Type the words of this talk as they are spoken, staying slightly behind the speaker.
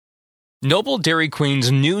Noble Dairy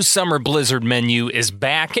Queen's new summer blizzard menu is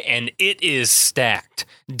back, and it is stacked.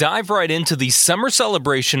 Dive right into the summer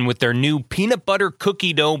celebration with their new peanut butter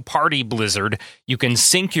cookie dough party blizzard. You can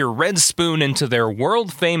sink your red spoon into their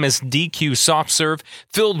world-famous DQ soft serve,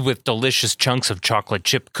 filled with delicious chunks of chocolate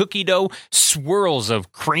chip cookie dough, swirls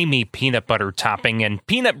of creamy peanut butter topping, and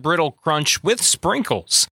peanut brittle crunch with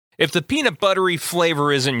sprinkles. If the peanut buttery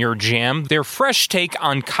flavor isn't your jam, their fresh take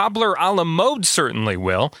on cobbler a la mode certainly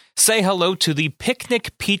will. Say hello to the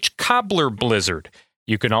Picnic Peach Cobbler Blizzard.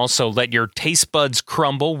 You can also let your taste buds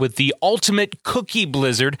crumble with the ultimate cookie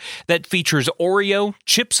blizzard that features Oreo,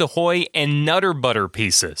 Chips Ahoy, and Nutter Butter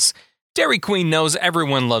pieces. Dairy Queen knows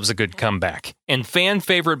everyone loves a good comeback, and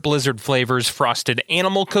fan-favorite blizzard flavors Frosted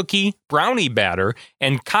Animal Cookie, Brownie Batter,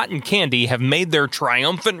 and Cotton Candy have made their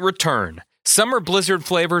triumphant return. Summer blizzard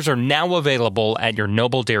flavors are now available at your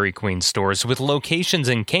Noble Dairy Queen stores with locations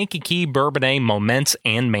in Kankakee, Bourbonnais, Momence,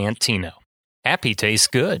 and Mantino. Happy tastes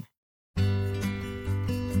good.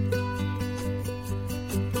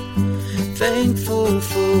 Thankful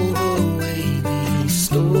for the way these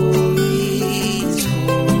stories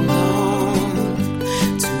hold on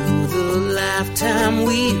to the lifetime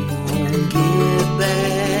we won't get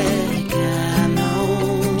back. I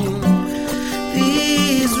know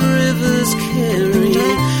these rivers carry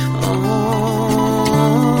on.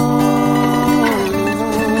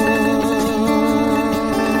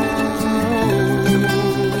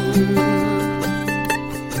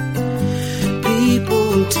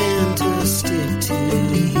 People tend to stick to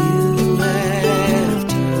you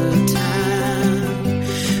after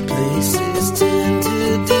time. Places tend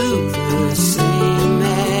to do the same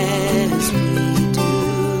as we do.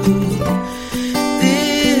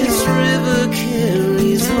 This river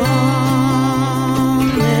carries on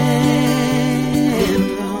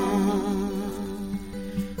and on.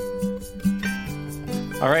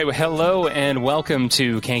 All right, well, hello and welcome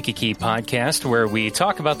to Kankakee Podcast, where we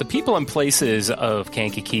talk about the people and places of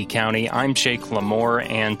Kankakee County. I'm Jake Lamore,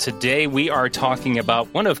 and today we are talking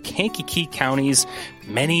about one of Kankakee County's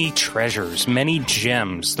many treasures, many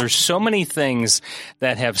gems. There's so many things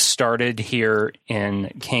that have started here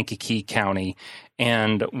in Kankakee County,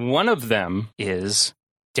 and one of them is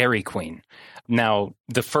Dairy Queen. Now,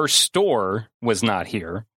 the first store was not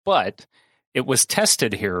here, but it was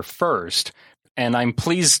tested here first. And I'm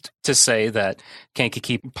pleased to say that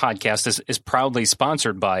Kankakee Podcast is proudly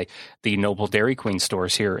sponsored by the Noble Dairy Queen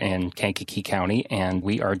stores here in Kankakee County. And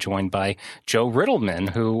we are joined by Joe Rintelman,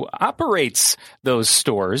 who operates those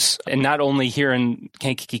stores. And not only here in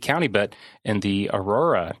Kankakee County, but in the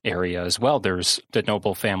Aurora area as well. There's the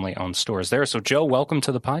Noble family-owned stores there. So, Joe, welcome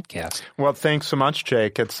to the podcast. Well, thanks so much,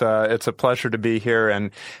 Jake. It's a pleasure to be here.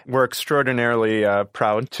 And we're extraordinarily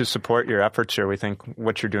proud to support your efforts here. We think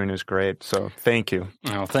what you're doing is great. So thank you.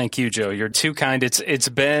 Oh, thank you, Joe. You're too kind. It's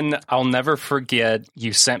been, I'll never forget,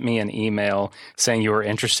 you sent me an email saying you were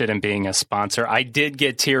interested in being a sponsor. I did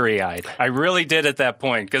get teary-eyed. I really did at that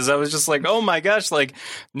point, because I was just like, oh my gosh, like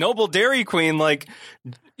Noble Dairy Queen, like,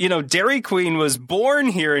 you know, Dairy Queen was born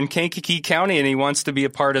here in Kankakee County and he wants to be a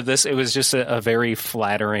part of this. It was just a very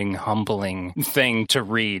flattering, humbling thing to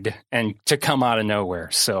read and to come out of nowhere.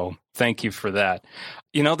 So thank you for that.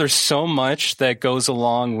 You know, there's so much that goes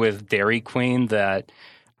along with Dairy Queen that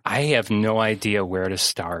I have no idea where to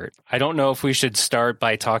start. I don't know if we should start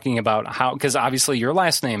by talking about how, because obviously your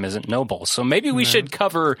last name isn't Noble. So maybe we should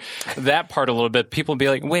cover that part a little bit. People be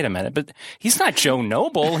like, wait a minute, but he's not Joe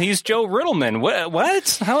Noble. He's Joe Rintelman.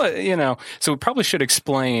 What? How, you know, so we probably should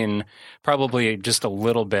explain probably just a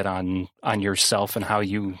little bit on yourself and how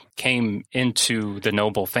you came into the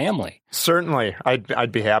Noble family. Certainly.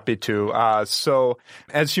 I'd be happy to. So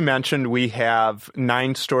as you mentioned, we have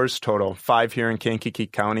 9 stores total, 5 here in Kankakee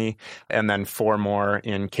County and then 4 more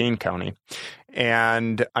in Kane County.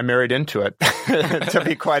 And I married into it, to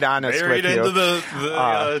be quite honest with you. Married into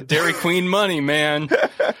the Dairy Queen money, man.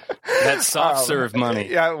 That soft serve money.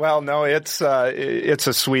 Yeah, well, no, it's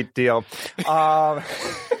a sweet deal.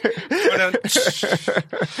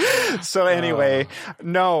 So anyway,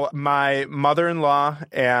 no, my mother-in-law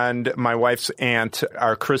and my wife's aunt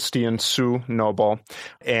are Christy and Sue Noble,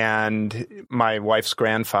 and my wife's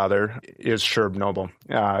grandfather is Sherb Noble,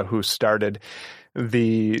 who started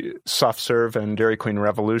the soft serve and Dairy Queen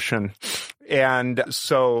revolution. And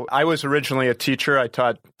so I was originally a teacher. I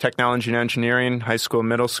taught technology and engineering, high school,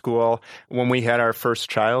 middle school. When we had our first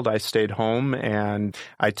child, I stayed home and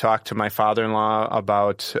I talked to my father-in-law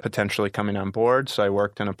about potentially coming on board. So I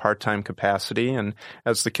worked in a part-time capacity. And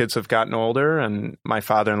as the kids have gotten older and my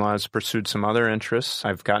father-in-law has pursued some other interests,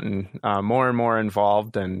 I've gotten more and more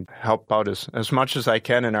involved and help out as much as I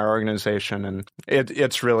can in our organization. And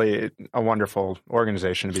it's really a wonderful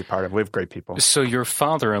organization to be part of. We have great people. So your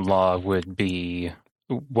father-in-law would be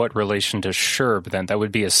what relation to Sherb then? That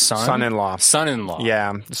would be a son? Son-in-law. Son-in-law.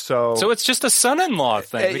 Yeah. So it's just a son-in-law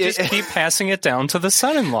thing. We just keep passing it down to the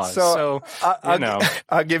son-in-laws.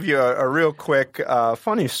 I'll give you a real quick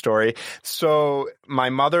funny story. So my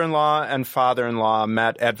mother-in-law and father-in-law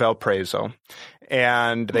met at Valparaiso.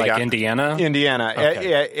 And they got Indiana? Indiana.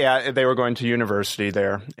 Okay. Yeah, they were going to university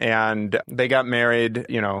there. And they got married,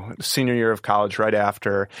 senior year of college right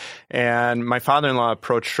after. And my father-in-law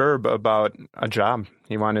approached Sherb about a job.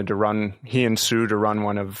 He and Sue to run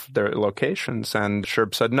one of their locations. And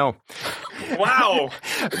Sherb said no. Wow.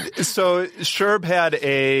 So Sherb had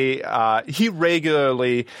he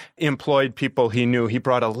regularly employed people he knew. He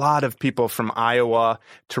brought a lot of people from Iowa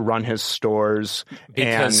to run his stores.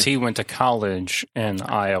 Because he went to college in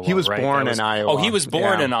Iowa. He was right? born in Iowa. Oh, he was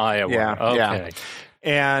born in Iowa. Yeah. Okay. Yeah.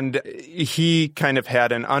 And he kind of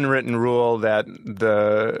had an unwritten rule that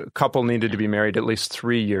the couple needed to be married at least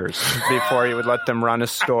 3 years before he would let them run a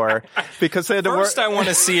store, because they had to work. First, I want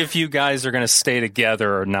to see if you guys are going to stay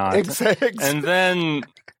together or not, Exactly. and then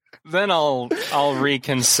I'll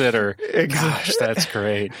reconsider. Gosh, that's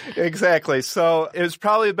great. Exactly. So it was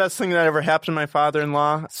probably the best thing that ever happened to my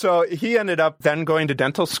father-in-law. So he ended up then going to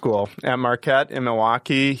dental school at Marquette in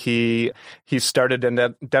Milwaukee. He started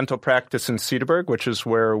in dental practice in Cedarburg, which is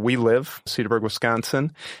where we live, Cedarburg,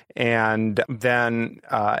 Wisconsin. And then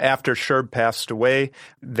after Sherb passed away,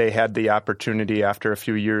 they had the opportunity after a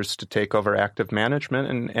few years to take over active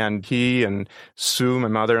management. And he and Sue, my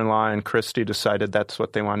mother-in-law, and Christy decided that's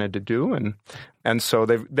what they wanted to do. And so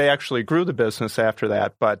they actually grew the business after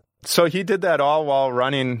that. But so he did that all while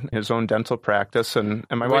running his own dental practice, and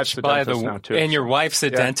my wife's a dentist now too. And your wife's a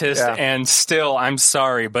dentist, and still, I'm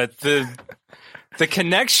sorry, but the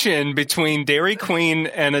connection between Dairy Queen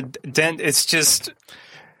and a dent, it's just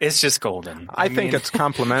golden. I think it's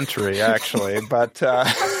complimentary, actually, but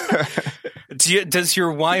does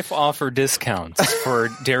your wife offer discounts for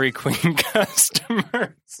Dairy Queen customers?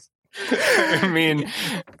 I mean,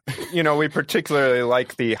 we particularly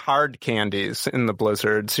like the hard candies in the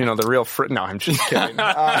blizzards, the real fruit. No, I'm just kidding.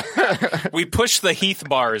 We push the Heath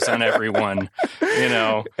bars on everyone,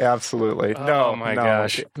 Absolutely. Oh, my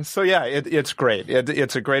gosh. So, yeah, it's great.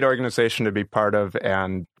 It's a great organization to be part of,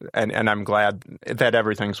 and I'm glad that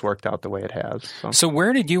everything's worked out the way it has. So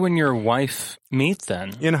where did you and your wife meet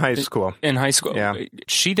then? In high school. In high school? Yeah.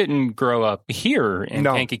 She didn't grow up here in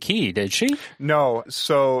Kankakee, did she? No.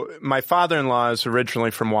 So my father-in-law is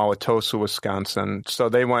originally from Wauwatosa, Wisconsin. So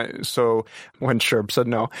when Sherb said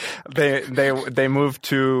no, they moved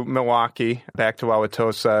to Milwaukee, back to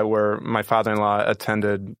Wauwatosa, where my father-in-law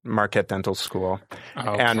attended Marquette Dental School.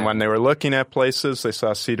 Okay. And when they were looking at places, they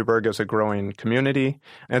saw Cedarburg as a growing community.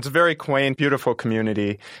 And it's a very quaint, beautiful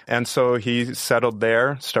community. And so he settled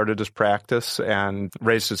there, started his practice, and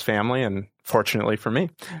raised his family, and fortunately for me.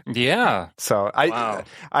 Yeah. So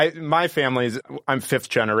my family's, I'm fifth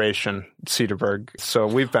generation Cedarburg, so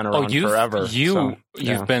we've been around forever.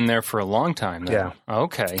 You've been there for a long time then. Yeah.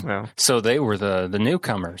 Okay. Yeah. So they were the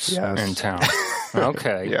newcomers in town.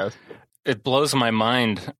 Okay. Yes. It blows my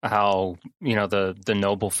mind how, the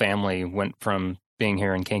Noble family went from being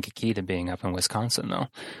here in Kankakee to being up in Wisconsin, though.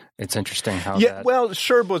 It's interesting how well,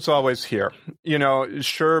 Sherb was always here.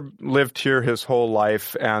 Sherb lived here his whole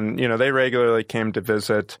life, and, they regularly came to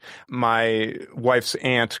visit. My wife's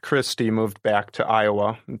aunt, Christy, moved back to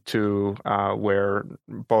Iowa to where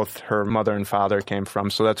both her mother and father came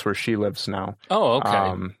from, so that's where she lives now. Oh,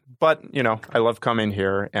 okay. But, I love coming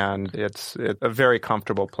here, and it's a very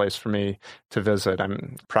comfortable place for me to visit.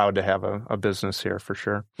 I'm proud to have a business here for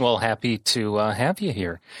sure. Well, happy to have you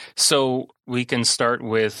here. So we can start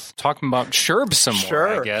with talking about Sherb some more,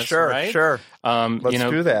 I guess. Sure. Let's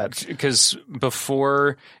do that. Because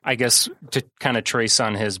before, I guess, to kind of trace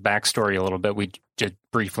on his backstory a little bit, we did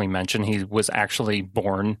briefly mention he was actually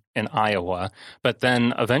born in Iowa, but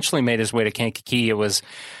then eventually made his way to Kankakee. It was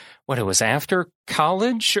after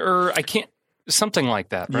college, or something like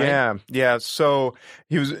that, right? Yeah. So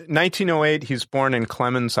he was 1908. He's born in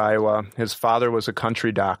Clemens, Iowa. His father was a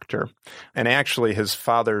country doctor, and actually his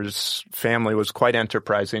father's family was quite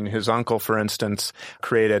enterprising. His uncle, for instance,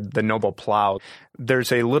 created the Noble plow.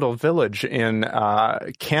 there's a little village in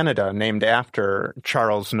Canada named after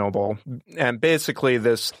Charles Noble. And basically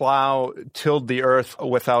this plow tilled the earth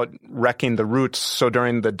without wrecking the roots. So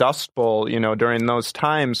during the Dust Bowl, during those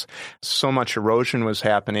times, so much erosion was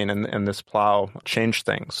happening, and this plow changed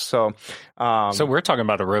things. So we're talking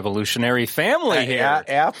about a revolutionary family here.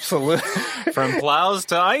 Absolutely. From plows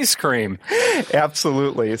to ice cream.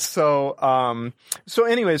 Absolutely. So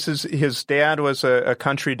anyways, his dad was a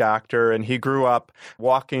country doctor, and he grew up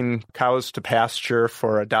walking cows to pasture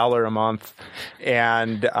for $1 a month.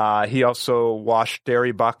 And he also washed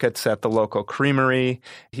dairy buckets at the local creamery.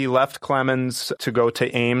 He left Clemens to go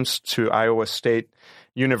to Ames, to Iowa State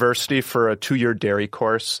University, for a 2-year dairy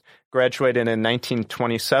course. Graduated in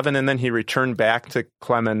 1927, and then he returned back to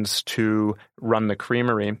Clemens to run the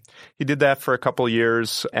creamery. He did that for a couple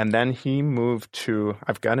years, and then he moved to,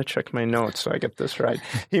 I've got to check my notes so I get this right.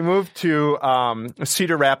 He moved to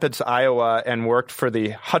Cedar Rapids, Iowa, and worked for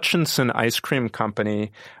the Hutchinson Ice Cream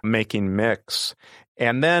Company making mix.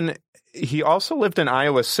 And then he also lived in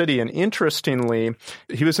Iowa City, and interestingly,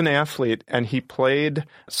 he was an athlete, and he played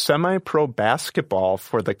semi-pro basketball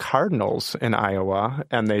for the Cardinals in Iowa,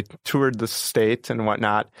 and they toured the state and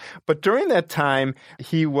whatnot. But during that time,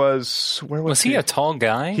 he was, where was he? Was he a tall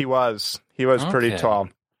guy? He was. He was pretty tall.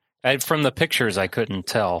 From the pictures, I couldn't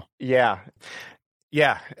tell. Yeah.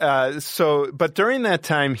 Yeah. But during that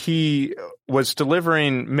time, he was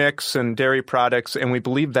delivering mix and dairy products, and we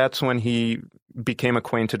believe that's when he became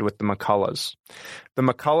acquainted with the McCulloughs. The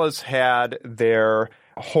McCulloughs had their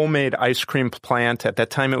homemade ice cream plant. At that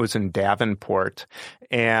time, it was in Davenport,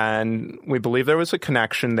 and we believe there was a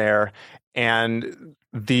connection there. And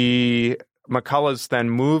the McCulloughs then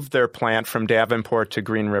moved their plant from Davenport to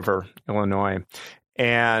Green River, Illinois.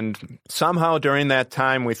 And somehow during that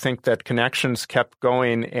time, we think that connections kept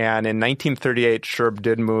going. And in 1938, Sherb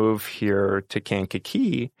did move here to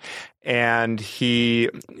Kankakee. And he,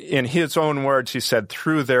 in his own words, he said,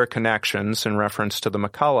 through their connections, in reference to the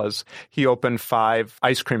McCulloughs, he opened 5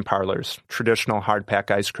 ice cream parlors, traditional hardpack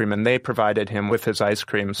ice cream, and they provided him with his ice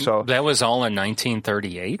cream. So that was all in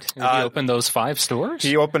 1938? He opened those 5 stores?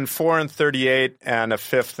 He opened 4 in 38 and a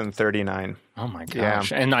 5th in 39. Oh, my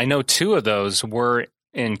gosh. Yeah. And I know 2 of those were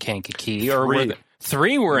in Kankakee.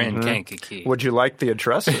 3 were in Kankakee. Would you like the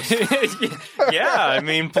addresses? Yeah, I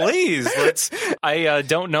mean, please. I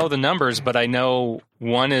don't know the numbers, but I know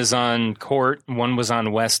one is on Court, one was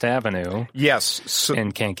on West Avenue. Yes.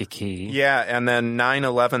 In Kankakee. Yeah, and then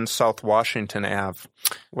 911 South Washington Ave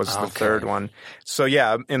was the third one. So,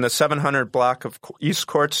 yeah, in the 700 block of East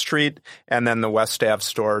Court Street, and then the West Ave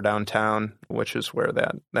store downtown, which is where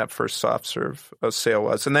that first soft serve sale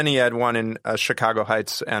was. And then he had one in Chicago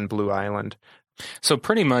Heights and Blue Island. So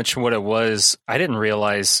pretty much what it was, I didn't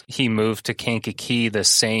realize he moved to Kankakee the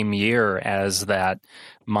same year as that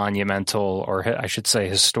monumental, or I should say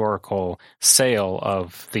historical, sale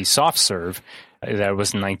of the soft serve. That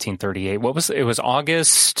was in 1938. What was it? It was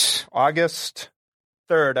August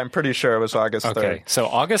 3rd. I'm pretty sure it was August 3rd. Okay, so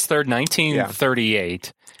August 3rd, 1938.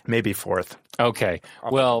 Yeah. Maybe 4th. Okay,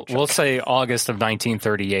 well, we'll say August of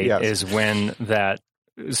 1938 is when that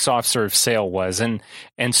soft serve sale was, and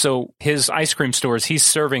so his ice cream stores, he's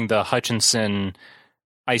serving the Hutchinson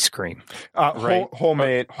ice cream, right?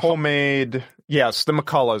 Homemade. Yes, the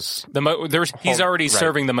McCulloughs. He's already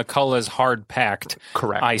serving the McCulloughs hard packed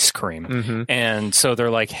ice cream, and so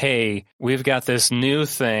they're like, "Hey, we've got this new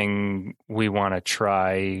thing we want to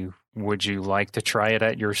try. Would you like to try it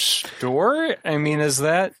at your store?" I mean, is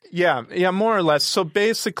that? Yeah, more or less. So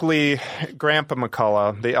basically, Grandpa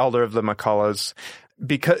McCullough, the elder of the McCulloughs,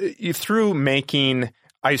 because through making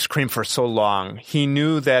ice cream for so long, he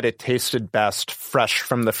knew that it tasted best fresh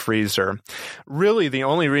from the freezer. Really, the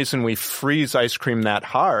only reason we freeze ice cream that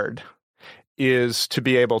hard is to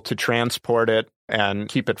be able to transport it and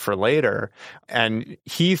keep it for later. And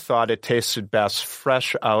he thought it tasted best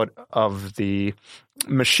fresh out of the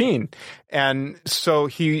machine. And so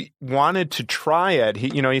he wanted to try it.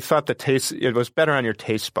 He thought it was better on your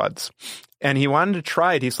taste buds. And he wanted to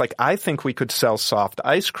try it. He's like, I think we could sell soft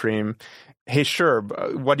ice cream. Hey, sure.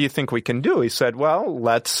 What do you think we can do? He said, well,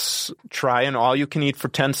 let's try an all-you-can-eat for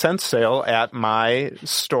 10 cents sale at my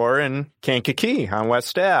store in Kankakee on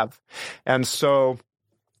West Ave. And so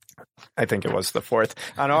I think it was the 4th.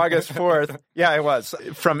 On August 4th, yeah, it was.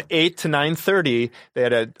 From 8 to 9:30, they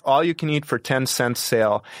had an all-you-can-eat for 10 cents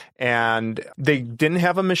sale. And they didn't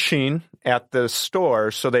have a machine at the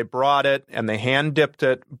store, so they brought it and they hand-dipped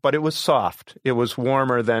it, but it was soft. It was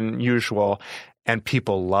warmer than usual, and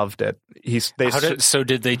people loved it. So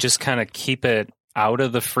did they just kind of keep it out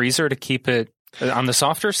of the freezer to keep it On the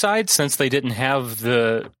softer side, since they didn't have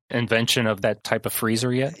the invention of that type of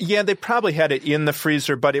freezer yet? Yeah, they probably had it in the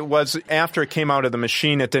freezer, but it was after it came out of the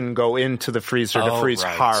machine, it didn't go into the freezer to freeze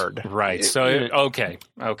hard. Right. So, okay.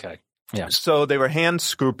 Yeah. So they were hand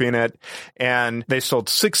scooping it, and they sold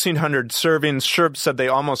 1,600 servings. Sherb said they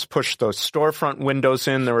almost pushed those storefront windows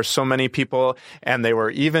in. There were so many people, and they were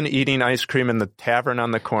even eating ice cream in the tavern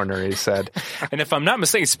on the corner, he said. And if I'm not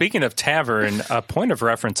mistaken, speaking of tavern, a point of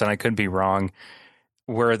reference, and I could be wrong,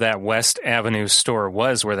 where that West Avenue store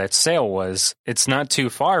was, where that sale was, it's not too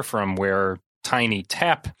far from where Tiny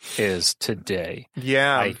Tap is today.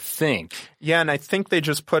 Yeah. I think. Yeah, and I think they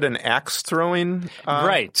just put an axe throwing.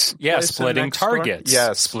 Right. Yeah, Splitting Targets.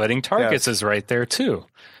 Yes. Splitting Targets is right there too.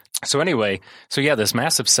 So anyway, this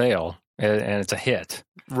massive sale, and it's a hit.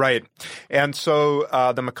 Right. And so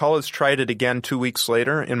the McCulloughs tried it again 2 weeks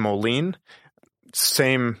later in Moline.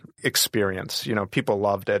 Same experience. People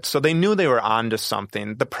loved it. So they knew they were onto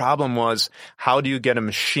something. The problem was, how do you get a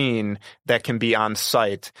machine that can be on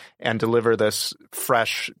site and deliver this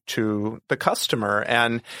fresh to the customer?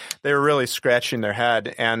 And they were really scratching their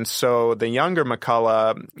head. And so the younger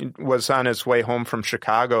McCullough was on his way home from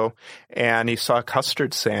Chicago, and he saw a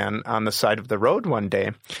custard stand on the side of the road one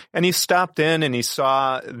day. And he stopped in and he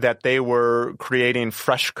saw that they were creating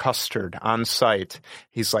fresh custard on site.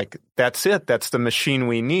 He's like, that's it. That's the machine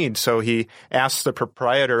we need. So he asked the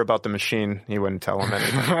proprietor about the machine. He wouldn't tell him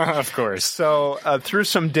anything. Of course. So through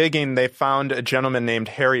some digging, they found a gentleman named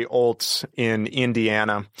Harry Oltz in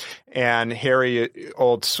Indiana. And Harry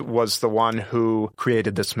Oltz was the one who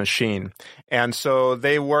created this machine. And so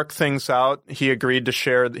they worked things out. He agreed to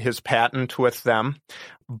share his patent with them.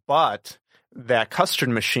 But that custard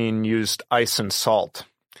machine used ice and salt,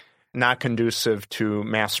 not conducive to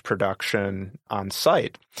mass production on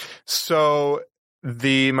site. So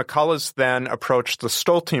the McCulloughs then approached the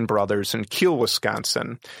Stolting brothers in Kiel,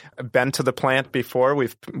 Wisconsin. Been to the plant before.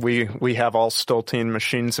 We have all Stolting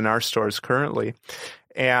machines in our stores currently.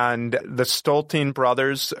 And the Stolting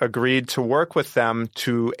brothers agreed to work with them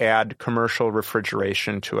to add commercial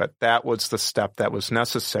refrigeration to it. That was the step that was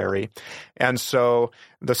necessary. And so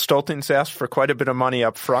the Stoltings asked for quite a bit of money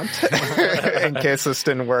up front in case this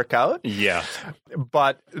didn't work out. Yeah.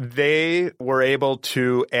 But they were able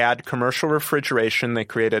to add commercial refrigeration. They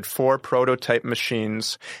created 4 prototype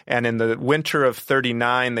machines. And in the winter of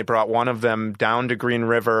 1939, they brought one of them down to Green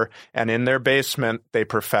River. And in their basement, they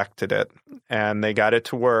perfected it. And they got it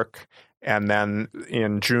to work. And then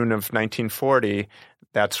in June of 1940,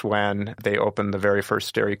 that's when they opened the very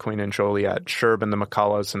first Dairy Queen in Joliet. Sherb and the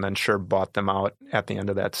McCulloughs, and then Sherb bought them out at the end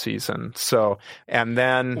of that season. So, and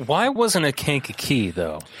then... Why wasn't it Kankakee,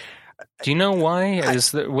 though? Do you know why?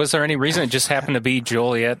 Was there any reason? It just happened to be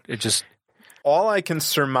Joliet? All I can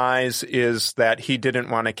surmise is that he didn't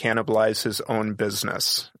want to cannibalize his own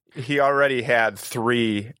business. He already had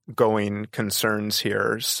 3 going concerns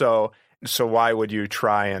here. So why would you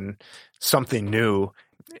try and something new?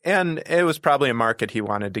 And it was probably a market he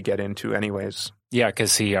wanted to get into anyways. Yeah,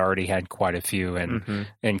 because he already had quite a few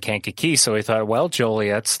in Kankakee. So he thought, well,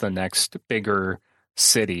 Joliet's the next bigger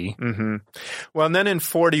city. Mm-hmm. Well, and then in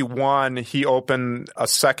 1941, he opened a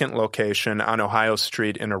second location on Ohio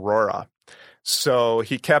Street in Aurora. So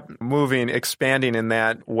he kept moving, expanding in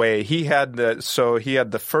that way. He had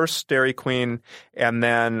the first Dairy Queen, and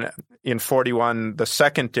then in 1941, the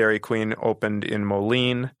second Dairy Queen opened in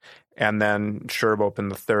Moline, and then Sherb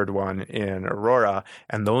opened the third one in Aurora,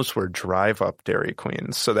 and those were drive-up Dairy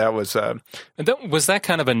Queens. So that was was that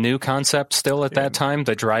kind of a new concept still at that time,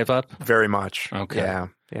 the drive-up? Very much. Okay.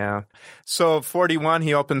 Yeah. So 1941,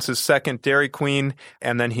 he opens his second Dairy Queen,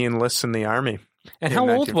 and then he enlists in the Army. And how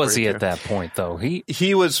old was he at that point, though?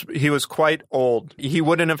 He was quite old. He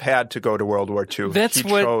wouldn't have had to go to World War II. He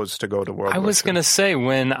chose to go to World War II. I was going to say,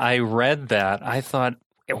 when I read that, I thought,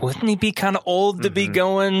 wouldn't he be kind of old to be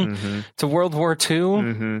going to World War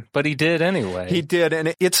II? But he did anyway. He did,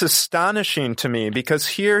 and it's astonishing to me because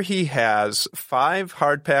here he has 5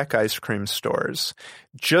 hardpack ice cream stores,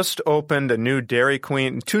 just opened a new Dairy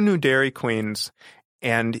Queen, 2 new Dairy Queens,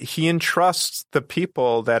 and he entrusts the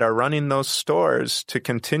people that are running those stores to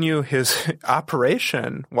continue his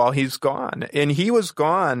operation while he's gone. And he was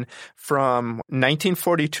gone from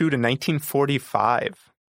 1942 to 1945.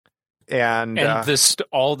 And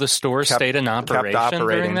all the stores stayed in operation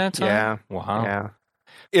during that time? Yeah. Wow. Yeah.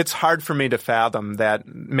 It's hard for me to fathom that,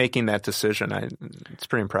 making that decision. It's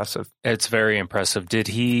pretty impressive. It's very impressive. Did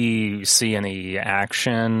he see any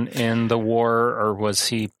action in the war, or was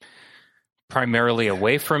he primarily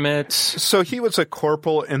away from it? So he was a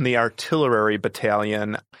corporal in the artillery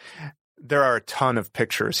battalion. There are a ton of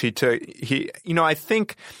pictures. I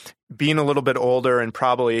think being a little bit older and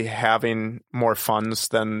probably having more funds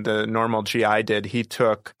than the normal GI did, he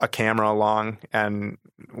took a camera along, and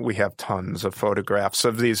we have tons of photographs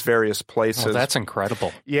of these various places. Oh, that's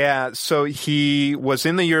incredible. Yeah, so he was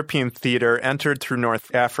in the European theater, entered through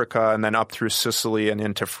North Africa, and then up through Sicily and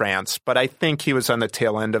into France. But I think he was on the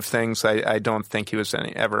tail end of things. I don't think he was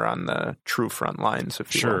ever on the true front lines,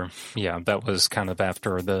 if you will. Sure. Yeah, that was kind of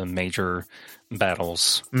after the major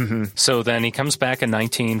battles. Mm-hmm. So then he comes back in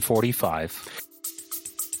 1945.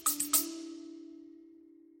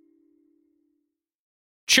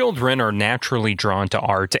 Children are naturally drawn to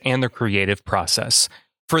art and the creative process.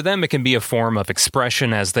 For them, it can be a form of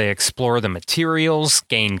expression as they explore the materials,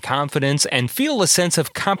 gain confidence, and feel a sense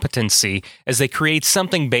of competency as they create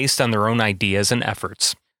something based on their own ideas and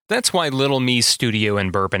efforts. That's why Little Me Studio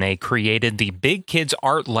in Bourbonnais created the Big Kids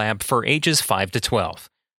Art Lab for ages 5 to 12.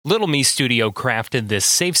 Little Me Studio crafted this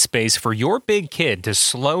safe space for your big kid to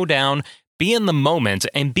slow down, be in the moment,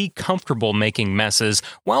 and be comfortable making messes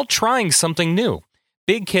while trying something new.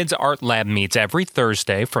 Big Kids Art Lab meets every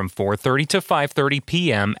Thursday from 4:30 to 5:30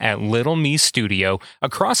 p.m. at Little Me Studio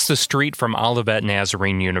across the street from Olivet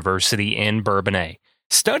Nazarene University in Bourbonnais.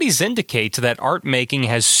 Studies indicate that art making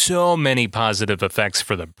has so many positive effects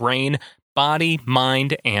for the brain, body,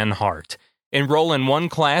 mind, and heart. Enroll in one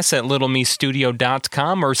class at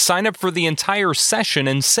littlemestudio.com or sign up for the entire session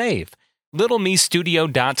and save.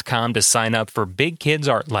 littlemestudio.com to sign up for Big Kids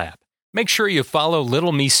Art Lab. Make sure you follow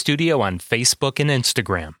Little Me Studio on Facebook and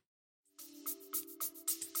Instagram.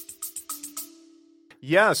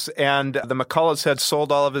 Yes, and the McCulloughs had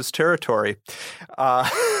sold all of his territory.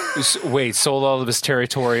 Wait, sold all of his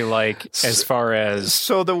territory, like, as far as...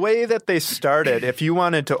 So the way that they started, if you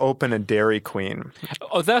wanted to open a Dairy Queen...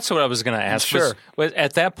 Oh, that's what I was going to ask. Sure.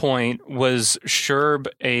 At that point, was Sherb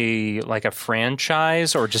a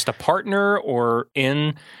franchise or just a partner or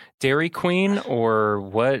in Dairy Queen or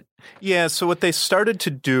what? Yeah, so what they started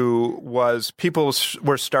to do was people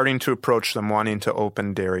were starting to approach them wanting to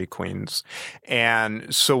open Dairy Queens.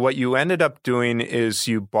 And so what you ended up doing is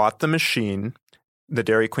you bought the machine, the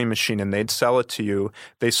Dairy Queen machine, and they'd sell it to you.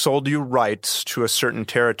 They sold you rights to a certain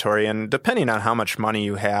territory, and depending on how much money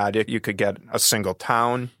you had, you could get a single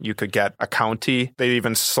town, you could get a county. They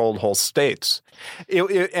even sold whole states.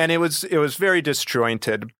 It was very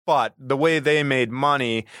disjointed, but the way they made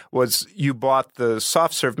money was you bought the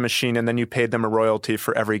soft serve machine and then you paid them a royalty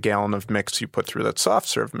for every gallon of mix you put through that soft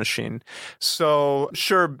serve machine. So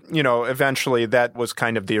sure, eventually that was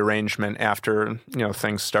kind of the arrangement after,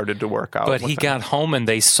 things started to work out. But he got home and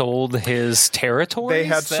they sold his territories? They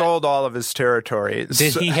had sold all of his territories.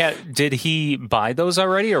 Did he buy those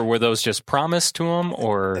already, or were those just promised to him?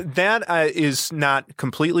 Or that is not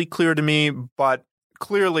completely clear to me, but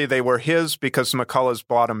clearly they were his because McCulloughs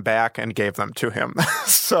bought them back and gave them to him.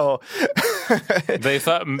 So they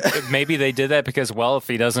thought maybe they did that because, if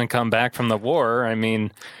he doesn't come back from the war, I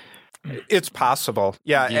mean... It's possible.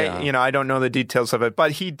 Yeah. I don't know the details of it,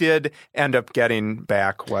 but he did end up getting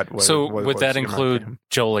back what was. So would that include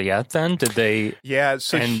Joliet then? Did they? Yeah.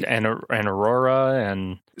 So and Aurora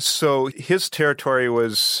and. So his territory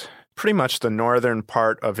was pretty much the northern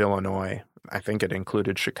part of Illinois. I think it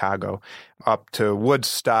included Chicago, up to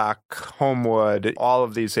Woodstock, Homewood, all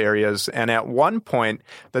of these areas. And at one point,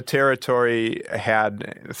 the territory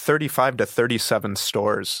had 35 to 37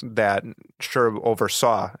 stores that Sherb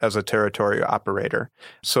oversaw as a territory operator.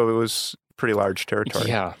 So it was pretty large territory.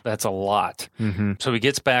 Yeah, that's a lot. Mm-hmm. So he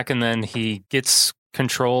gets back and then he gets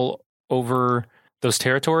control over those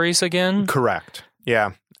territories again? Correct.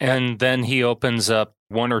 Yeah. And then he opens up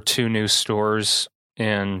one or two new stores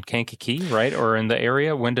in Kankakee, right? Or in the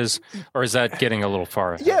area? Or is that getting a little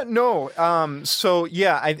far ahead? Yeah, no.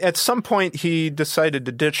 At some point he decided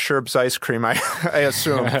to ditch Sherb's ice cream, I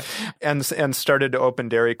assume, and started to open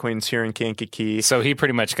Dairy Queens here in Kankakee. So he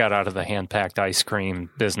pretty much got out of the hand-packed ice cream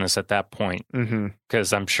business at that point,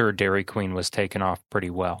 because I'm sure Dairy Queen was taken off pretty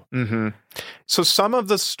well. Mm-hmm. So some of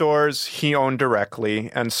the stores he owned directly,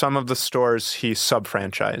 and some of the stores he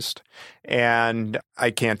sub-franchised. And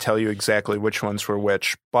I can't tell you exactly which ones were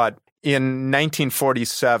which, but in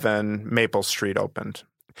 1947, Maple Street opened.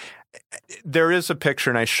 There is a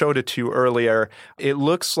picture, and I showed it to you earlier. It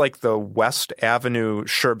looks like the West Avenue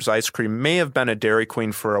Sherb's Ice Cream may have been a Dairy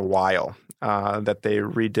Queen for a while, that they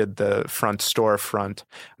redid the front storefront.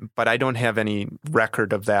 But I don't have any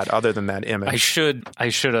record of that other than that image. I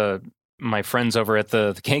should my friends over at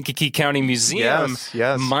the Kankakee County Museum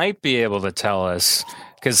yes. might be able to tell us.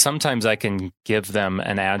 Because sometimes I can give them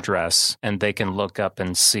an address and they can look up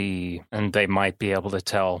and see, and they might be able to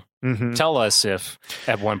tell us if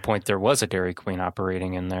at one point there was a Dairy Queen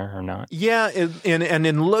operating in there or not. Yeah, and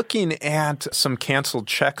in looking at some canceled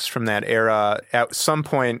checks from that era, at some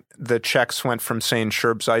point the checks went from saying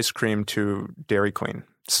Sherb's Ice Cream to Dairy Queen.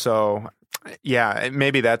 So, yeah,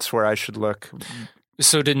 maybe that's where I should look.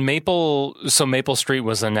 So Maple Street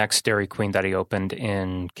was the next Dairy Queen that he opened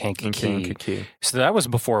in Kankakee. So that was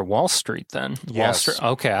before Wall Street then? Yes. Wall Street,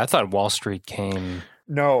 okay, I thought Wall Street came...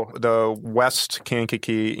 No, the West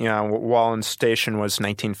Kankakee, Wallen Station was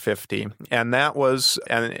 1950. And that was,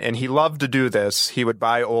 and he loved to do this. He would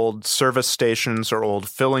buy old service stations or old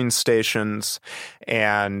filling stations,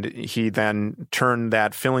 and he then turned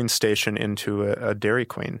that filling station into a Dairy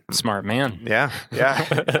Queen. Smart man. Yeah.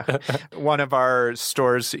 One of our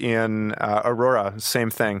stores in Aurora, same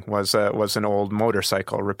thing, was an old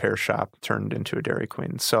motorcycle repair shop turned into a Dairy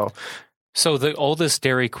Queen. So the oldest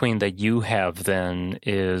Dairy Queen that you have then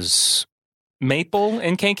is Maple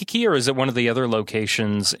in Kankakee, or is it one of the other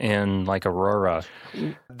locations in like Aurora?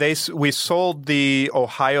 We sold the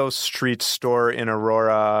Ohio Street store in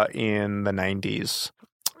Aurora in the 90s.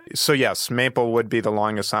 So yes, Maple would be the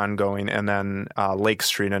longest ongoing, and then Lake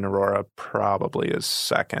Street in Aurora probably is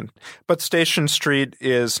second. But Station Street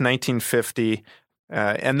is 1950.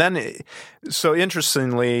 And then, so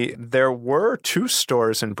interestingly, there were 2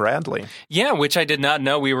 stores in Bradley. Yeah, which I did not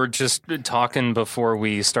know. We were just talking before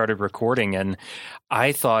we started recording, and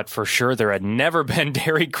I thought for sure there had never been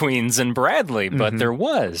Dairy Queens in Bradley, but there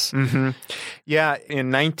was. Mm-hmm. Yeah,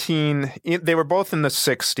 they were both in the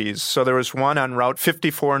 60s. So there was one on Route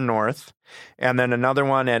 54 North, and then another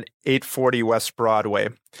one at 840 West Broadway.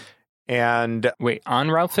 And wait, on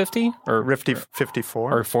Route 50 or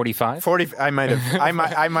 54 or 45? 40. I might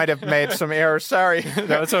have made some error. Sorry.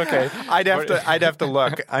 No, it's okay. I'd have to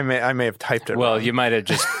look. I may have typed it Well, wrong. You might have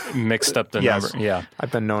just mixed up the Yes, number. Yeah.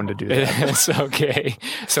 I've been known to do that. It's okay.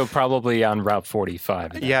 So probably on Route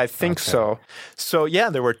 45. Then. Yeah, I think so. So yeah,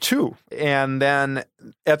 there were 2. And then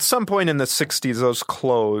at some point in the 60s, those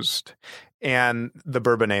closed. And the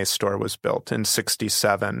Bourbonnais store was built in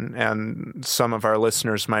 67. And some of our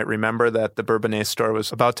listeners might remember that the Bourbonnais store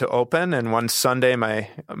was about to open. And one Sunday, my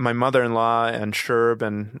mother-in-law and Sherb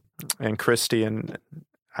and Christy, and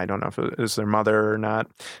I don't know if it was their mother or not,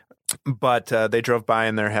 but they drove by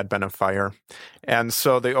and there had been a fire. And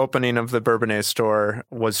so the opening of the Bourbonnais store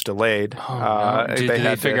was delayed. Oh, no. Did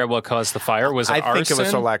they figure out what caused the fire? Was it arson? I think it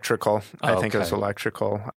was electrical. I think it was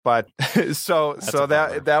electrical. But so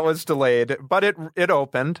that was delayed, but it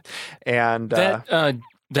opened. And that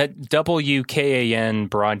WKAN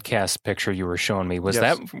broadcast picture you were showing me, was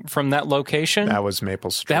Yes. that from that location? That was Maple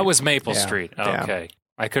Street. That was Maple Yeah. Street. Yeah. Okay.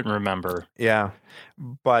 I couldn't remember. Yeah.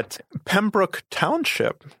 But Pembroke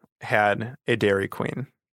Township had a Dairy Queen.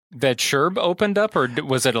 That Sherb opened up, or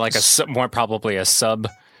was it like probably a sub?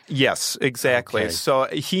 Yes, exactly. Okay. So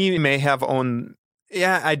he may have owned.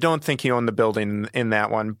 Yeah, I don't think he owned the building in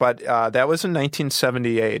that one, but that was in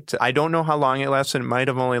 1978. I don't know how long it lasted. It might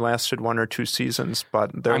have only lasted 1 or 2 seasons, but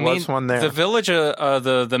there was one there. The village,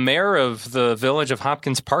 the mayor of the village of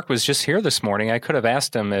Hopkins Park was just here this morning. I could have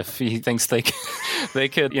asked him if he thinks they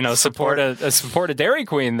could support a Dairy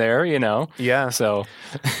Queen there. Yeah. So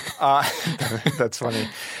that's funny.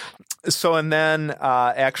 So, and then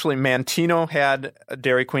actually Mantino had a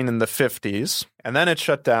Dairy Queen in the 50s, and then it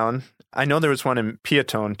shut down. I know there was one in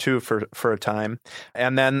Peatone, too, for a time.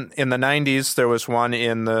 And then in the 90s, there was one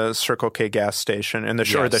in the Circle K gas station,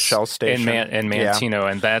 or the Shell station. In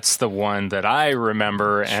Mantino, and that's the one that I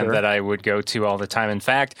remember and that I would go to all the time. In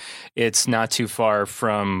fact, it's not too far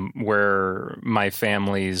from where my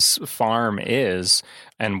family's farm is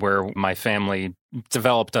and where my family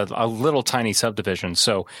developed a little tiny subdivision.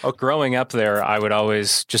 So growing up there, I would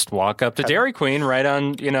always just walk up to Dairy Queen right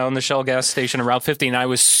on, in the Shell gas station on Route 50. And I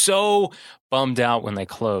was so bummed out when they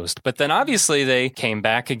closed. But then obviously they came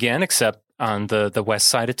back again, except on the west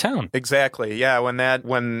side of town. Exactly. Yeah.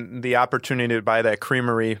 When the opportunity to buy that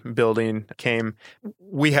creamery building came,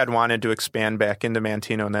 we had wanted to expand back into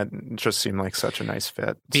Mantino, and that just seemed like such a nice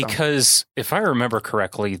fit. Because if I remember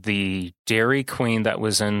correctly, the Dairy Queen that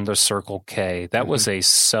was in the Circle K, that was a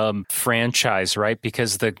sub-franchise, right?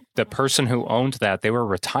 Because the person who owned that, they were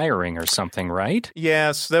retiring or something, right?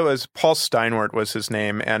 Yes, that was Paul Steinwart was his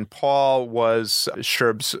name, and Paul was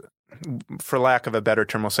Sherb's, for lack of a better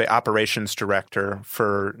term, we'll say operations director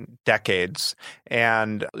for decades.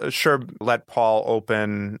 And Sherb let Paul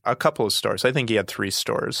open a couple of stores. I think he had 3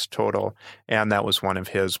 stores total, and that was one of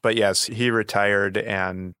his. But yes, he retired,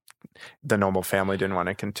 and the Noble family didn't want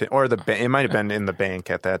to continue, or it might have been in the bank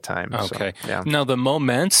at that time. Okay. So, yeah. Now, the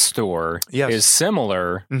Moment store is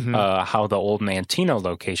similar how the old Mantino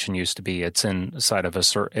location used to be. It's inside of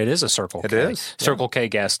it is a Circle K. It is. Circle K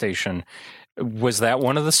gas station. Was that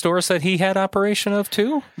one of the stores that he had operation of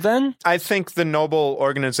too then? I think the Noble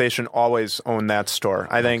organization always owned that store.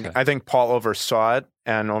 I think Paul oversaw it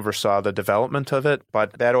and oversaw the development of it,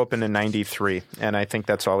 but that opened in 93, and I think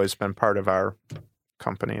that's always been part of our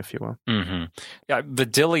company, if you will. Mm-hmm. Yeah, the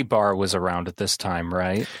Dilly Bar was around at this time,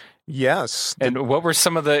 right? Yes. And what were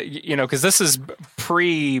some of the, because this is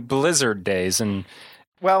pre-Blizzard days, and...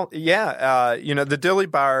 Well, yeah, the Dilly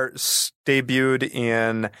Bar debuted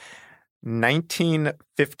in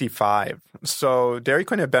 1955. So Dairy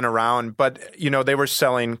Queen had been around, but, they were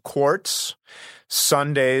selling quarts,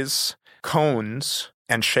 sundaes, cones,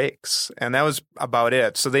 and shakes. And that was about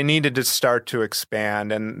it. So they needed to start to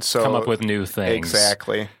expand. And so come up with new things.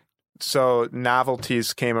 Exactly. So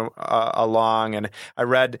novelties came along. And I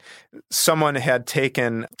read someone had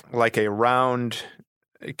taken like a round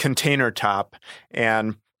container top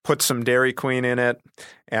and put some Dairy Queen in it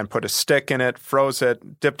and put a stick in it, froze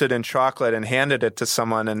it, dipped it in chocolate, and handed it to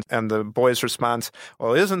someone. And the boy's response,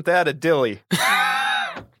 well, isn't that a dilly?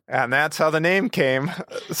 And that's how the name came.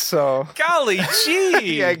 So, golly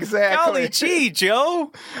gee. Yeah, exactly. Golly gee,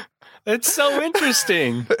 Joe. It's so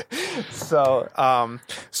interesting. So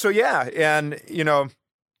yeah. And,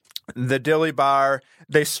 the Dilly Bar,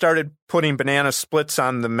 they started putting banana splits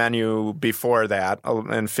on the menu before that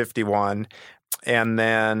in 51. And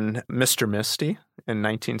then Mr. Misty in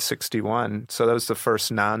 1961. So that was the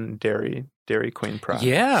first non-dairy Dairy Queen product.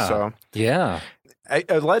 Yeah. So yeah.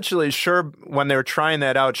 Allegedly, Sherb, when they were trying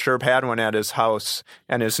that out, Sherb had one at his house,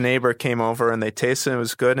 and his neighbor came over and they tasted it. It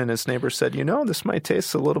was good, and his neighbor said, this might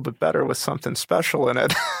taste a little bit better with something special in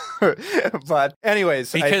it. But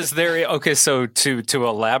anyways. Because so to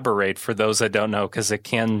elaborate for those that don't know, because it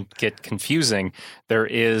can get confusing, there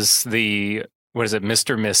is the, what is it,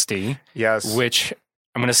 Mr. Misty? Yes. Which,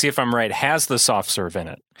 I'm going to see if I'm right, has the soft serve in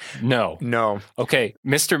it. No. Okay.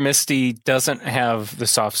 Mr. Misty doesn't have the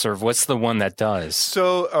soft serve. What's the one that does?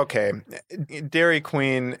 So, okay. Dairy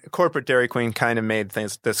Queen, corporate Dairy Queen kind of made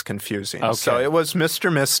this confusing. Okay. So it was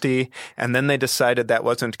Mr. Misty, and then they decided that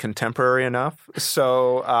wasn't contemporary enough.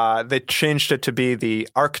 So they changed it to be the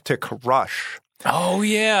Arctic Rush. Oh,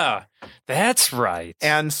 yeah. That's right.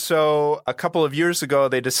 And so a couple of years ago,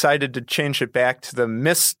 they decided to change it back to the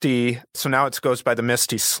Misty. So now it goes by the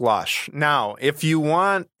Misty Slush. Now, if you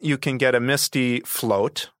want, you can get a Misty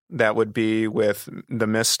float. That would be with the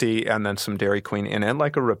Misty and then some Dairy Queen in it,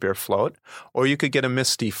 like a root beer float. Or you could get a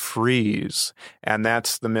Misty Freeze, and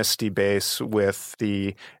that's the Misty base with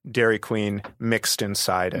the Dairy Queen mixed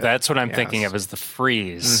inside it. That's what I'm thinking of as the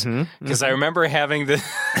Freeze. Because I remember having the...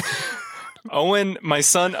 my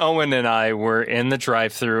son Owen and I were in the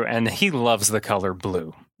drive-thru, and he loves the color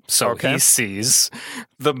blue. So he sees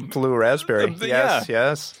the blue raspberry.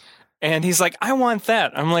 Yes. And he's like, I want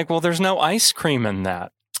that. I'm like, well, there's no ice cream in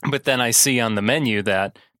that. But then I see on the menu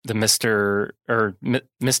that the Misty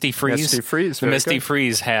Freeze. The Misty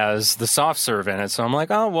Freeze has the soft serve in it. So I'm like,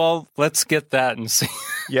 oh, well, let's get that and see.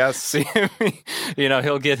 Yes. See,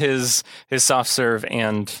 he'll get his soft serve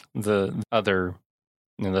and the other...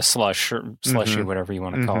 the slush or slushy, whatever you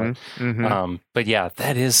want to call it. But yeah,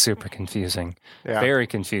 that is super confusing. Yeah. Very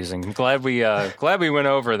confusing. I'm glad we went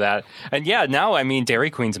over that. And yeah, now, I mean,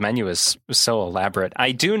 Dairy Queen's menu is so elaborate.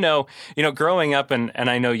 I do know, growing up, and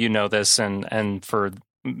I know you know this, and for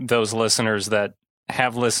those listeners that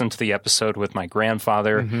have listened to the episode with my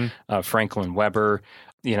grandfather, Franklin Weber,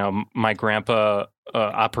 my grandpa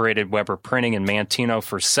operated Weber Printing in Mantino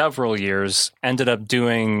for several years, ended up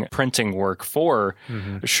doing printing work for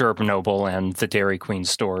Sherb Noble and the Dairy Queen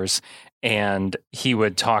stores. And he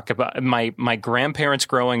would talk about, my grandparents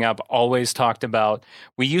growing up always talked about,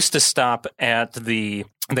 we used to stop at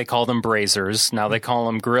they call them Brazers. Now they call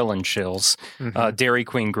them Grill and Chills, Dairy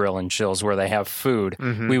Queen Grill and Chills, where they have food.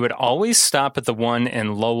 We would always stop at the one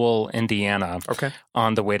in Lowell, Indiana,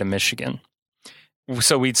 on the way to Michigan.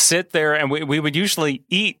 So we'd sit there, and we would usually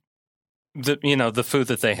eat the food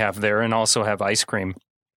that they have there, and also have ice cream.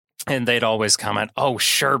 And they'd always comment, "Oh,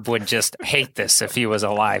 Sherb would just hate this if he was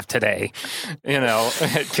alive today,"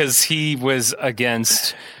 because he was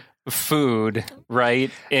against food,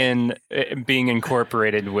 right, in being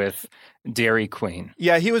incorporated with Dairy Queen.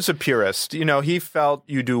 Yeah, he was a purist. He felt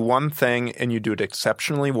you do one thing and you do it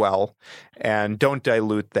exceptionally well, and don't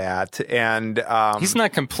dilute that. And he's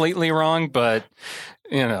not completely wrong, but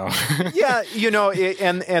yeah,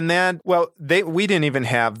 and that, well, we didn't even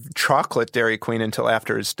have chocolate Dairy Queen until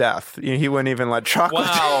after his death. He wouldn't even let chocolate.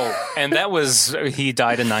 Wow. And that was, he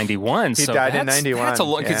died in 91. He died in 91. That's a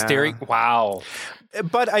look. It's Dairy. Wow.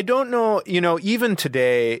 But I don't know, even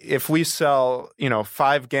today, if we sell,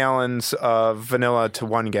 5 gallons of vanilla to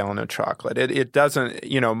 1 gallon of chocolate, it doesn't,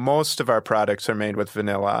 most of our products are made with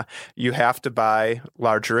vanilla. You have to buy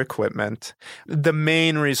larger equipment. The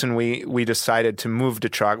main reason we decided to move to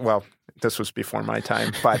chocolate, well, this was before my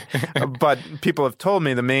time, but people have told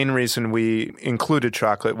me the main reason we included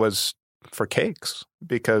chocolate was for cakes,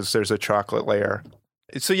 because there's a chocolate layer.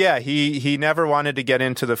 So yeah, he never wanted to get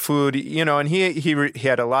into the food, and he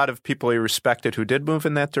had a lot of people he respected who did move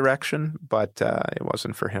in that direction, but it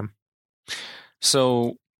wasn't for him.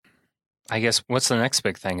 So, I guess what's the next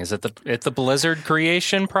big thing? Is it the Blizzard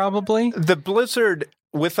creation? Probably the Blizzard.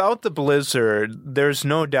 Without the Blizzard, there's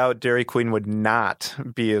no doubt Dairy Queen would not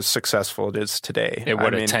be as successful as it is today. It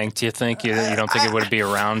would have tanked, you think? You don't think it would be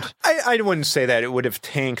around? I wouldn't say that it would have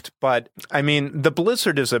tanked, but the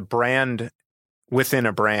Blizzard is a brand within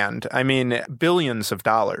a brand. Billions of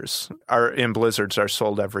dollars in Blizzards are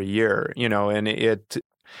sold every year, and it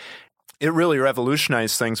really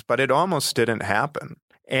revolutionized things, but it almost didn't happen.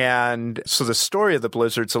 And so the story of the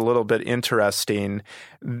Blizzard's a little bit interesting.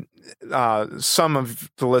 Some of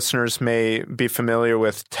the listeners may be familiar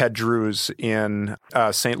with Ted Drew's in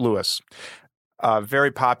St. Louis, a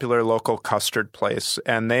very popular local custard place.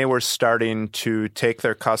 And they were starting to take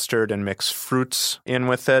their custard and mix fruits in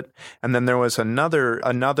with it. And then there was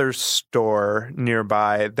another store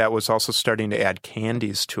nearby that was also starting to add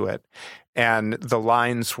candies to it. And the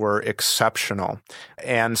lines were exceptional.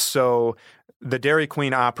 And so the Dairy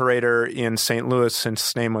Queen operator in St. Louis,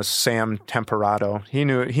 his name was Sam Temperato. He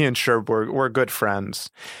and Sherb were good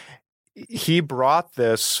friends. He brought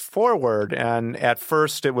this forward, and at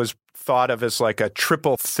first it was thought of as like a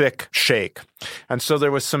triple thick shake. And so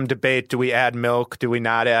there was some debate, do we add milk, do we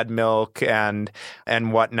not add milk, and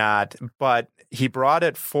whatnot. But he brought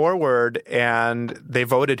it forward, and they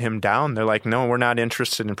voted him down. They're like, no, we're not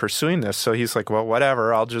interested in pursuing this. So he's like, well,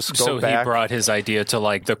 whatever, I'll just go back. So he brought his idea to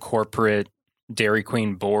like the corporate Dairy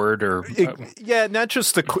Queen board, or not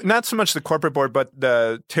so much the corporate board, but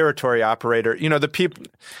the territory operator.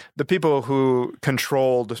 The people who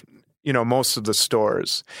controlled most of the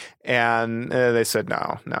stores, and they said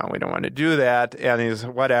no, we don't want to do that. And he's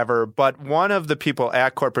whatever. But one of the people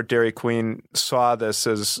at corporate Dairy Queen saw this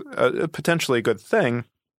as a potentially good thing.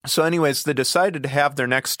 So, anyways, they decided to have their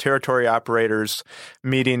next territory operators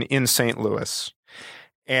meeting in St. Louis.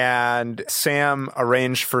 And Sam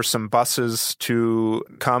arranged for some buses to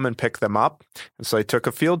come and pick them up. And so they took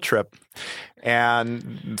a field trip.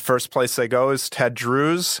 And the first place they go is Ted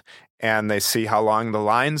Drew's. And they see how long the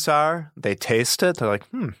lines are. They taste it. They're like,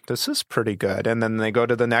 this is pretty good. And then they go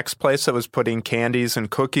to the next place that was putting candies and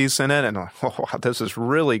cookies in it. And like, oh, wow, this is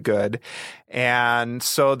really good. And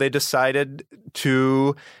so they decided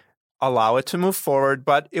to allow it to move forward,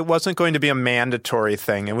 but it wasn't going to be a mandatory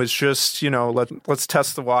thing. It was just, let's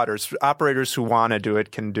test the waters. Operators who want to do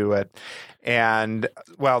it can do it. And,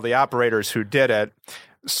 well, the operators who did it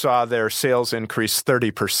saw their sales increase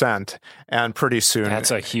 30%, and pretty soon...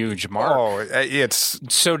 That's a huge mark. Oh, it's...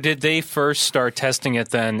 So did they first start testing it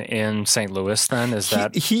then in St. Louis then? Is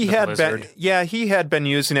that he had been? Yeah, he had been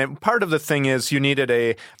using it. Part of the thing is you needed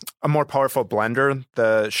a more powerful blender.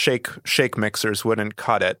 The shake mixers wouldn't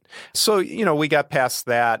cut it. So, we got past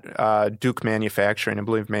that. Duke Manufacturing, I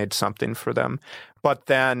believe, made something for them. But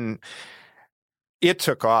then... It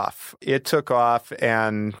took off,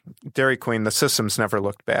 and Dairy Queen, the system's never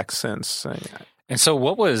looked back since. And so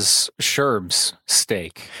what was Sherb's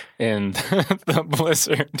stake in the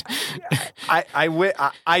Blizzard?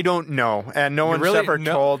 I don't know, and no one's ever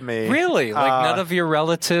told me. Really? Like none of your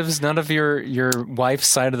relatives, none of your wife's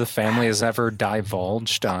side of the family has ever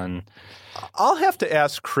divulged on... I'll have to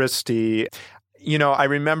ask Christy. I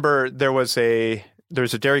remember there was a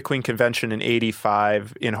Dairy Queen convention in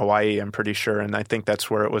 '85 in Hawaii, I'm pretty sure, and I think that's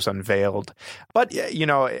where it was unveiled. But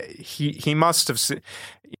he must have seen,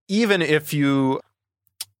 even if you're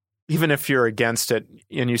against it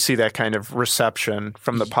and you see that kind of reception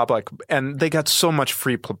from the public, and they got so much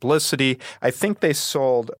free publicity. I think they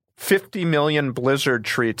sold 50 million Blizzard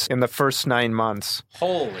treats in the first 9 months.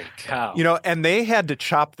 Holy cow. And they had to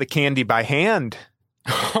chop the candy by hand.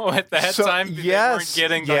 Oh, at that time, they weren't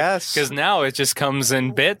getting because now it just comes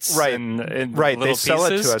in bits, right? And right, little they sell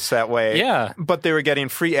pieces. it to us that way. Yeah, but they were getting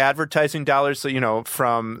free advertising dollars,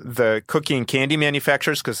 from the cookie and candy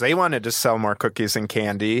manufacturers because they wanted to sell more cookies and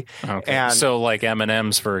candy. Okay. And so, like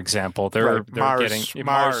M&Ms, for example, they're getting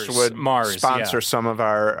Mars would sponsor yeah. some of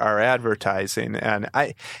our advertising, and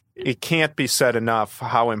it can't be said enough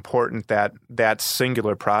how important that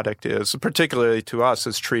singular product is, particularly to us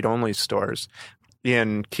as treat-only stores,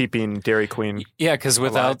 in keeping Dairy Queen. Yeah, because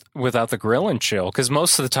without the grill and chill, because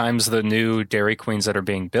most of the times the new Dairy Queens that are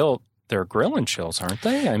being built, they're grill and chills, aren't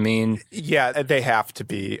they? I mean, yeah, they have to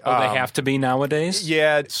be. They have to be nowadays.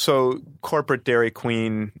 Yeah, so corporate Dairy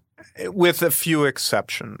Queen, with a few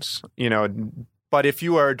exceptions, But if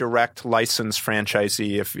you are a direct licensed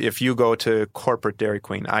franchisee, if you go to corporate Dairy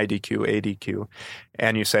Queen, IDQ, ADQ,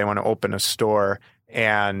 and you say I want to open a store,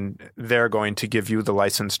 and they're going to give you the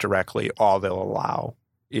license directly, all they'll allow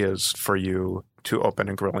is for you to open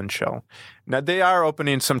a grill and chill. Now, they are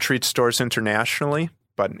opening some treat stores internationally,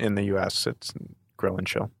 but in the U.S., it's grill and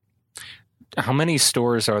chill. How many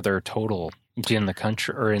stores are there total in the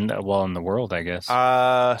country, or in the world, I guess?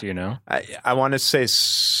 Do you know? I want to say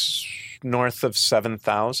north of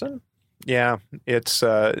 7,000. Yeah, it's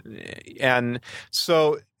and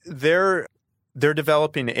so they're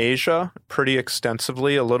developing Asia pretty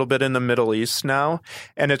extensively, a little bit in the Middle East now.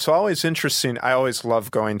 And it's always interesting. I always love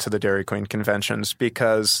going to the Dairy Queen conventions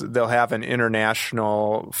because they'll have an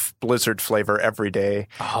international Blizzard flavor every day.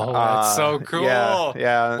 Oh, that's so cool.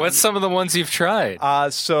 Yeah. What's some of the ones you've tried?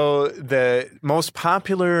 So the most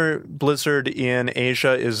popular Blizzard in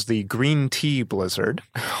Asia is the green tea Blizzard.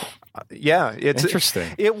 Yeah, it's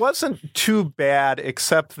interesting. It wasn't too bad,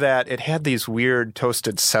 except that it had these weird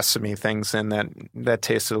toasted sesame things in that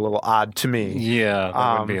tasted a little odd to me. Yeah,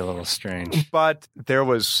 that would be a little strange. But there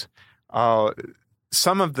was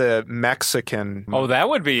some of the Mexican. Oh, that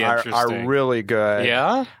would be interesting. Are really good.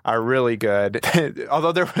 Yeah, are really good.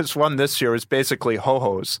 Although there was one this year, it was basically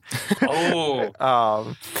ho-hos.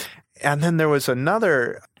 Oh, and then there was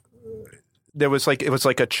another. It was like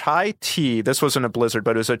a chai tea. This wasn't a Blizzard,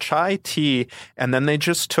 but it was a chai tea. And then they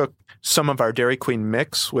just took some of our Dairy Queen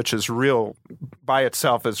mix, which is real by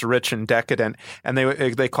itself is rich and decadent, and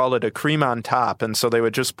they call it a cream on top. And so they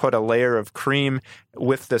would just put a layer of cream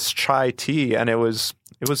with this chai tea, and it was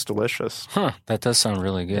delicious. Huh? That does sound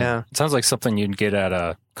really good. Yeah, it sounds like something you'd get at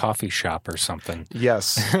a coffee shop or something.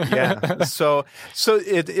 Yes, yeah. so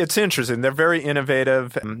it's interesting. They're very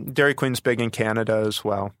innovative. Dairy Queen's big in Canada as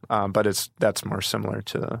well, but that's more similar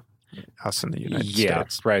to us in the United States. Yeah,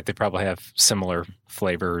 right. They probably have similar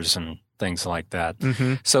flavors and things like that.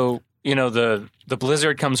 Mm-hmm. So, the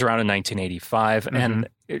Blizzard comes around in 1985, mm-hmm. and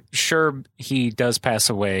sure, he does pass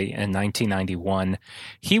away in 1991.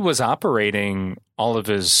 He was operating all of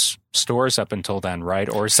stores up until then, right?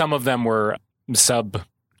 Or some of them were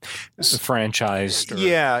franchised.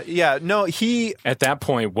 Yeah. No, at that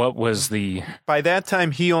point, what was by that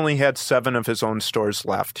time, he only had 7 of his own stores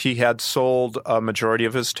left. He had sold a majority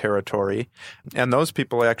of his territory, and those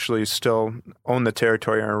people actually still own the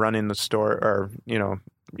territory and are running the store, or,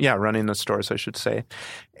 running the stores, I should say.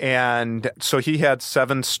 And so he had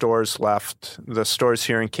 7 stores left, the stores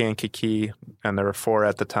here in Kankakee, and there were 4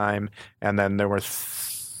 at the time, and then there were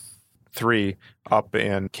 3 up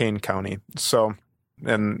in Kane County. So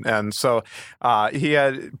so he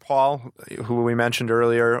had Paul, who we mentioned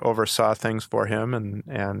earlier, oversaw things for him,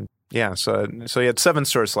 and yeah, so he had 7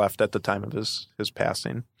 stores left at the time of his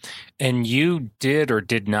passing. And you did or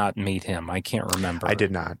did not meet him? I can't remember. I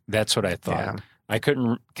did not. That's what I thought. Yeah. I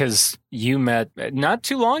couldn't, because you met not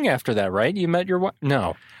too long after that, right? You met your wife?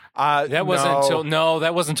 No. That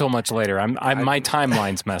wasn't until much later. My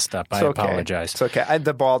timeline's messed up. I apologize. It's okay. I had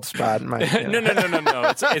the bald spot. No.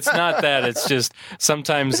 It's not that. It's just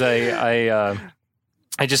sometimes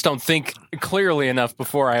I just don't think clearly enough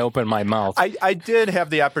before I open my mouth. I did have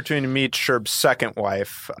the opportunity to meet Sherb's second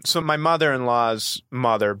wife. So my mother-in-law's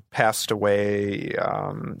mother passed away.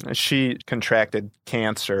 She contracted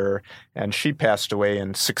cancer, and she passed away in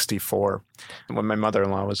 1964 when my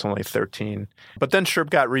mother-in-law was only 13. But then Sherb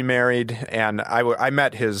got remarried, and I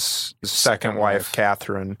met his second wife,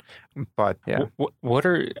 Catherine. But yeah.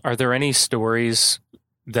 Are there any stories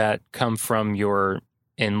that come from your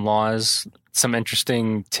in-laws, some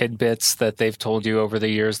interesting tidbits that they've told you over the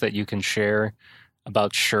years that you can share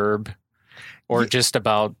about Sherb, or just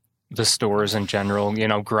about the stores in general,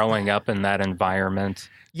 growing up in that environment?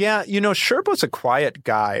 Yeah, Sherb was a quiet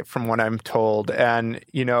guy from what I'm told. And,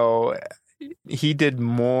 he did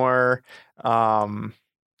more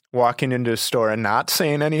walking into a store and not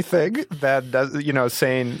saying anything. That does,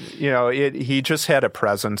 he just had a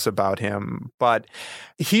presence about him. But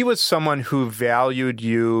he was someone who valued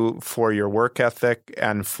you for your work ethic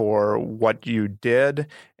and for what you did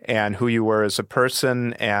and who you were as a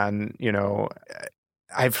person. And,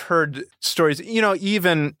 I've heard stories,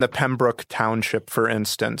 even the Pembroke Township, for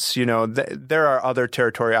instance, there are other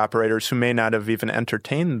territory operators who may not have even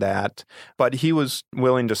entertained that, but he was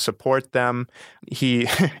willing to support them. He,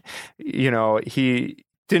 he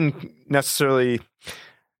didn't necessarily.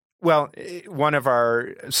 Well, one of our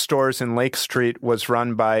stores in Lake Street was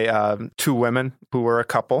run by two women who were a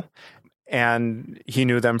couple. And he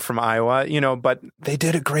knew them from Iowa, but they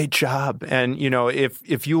did a great job. And,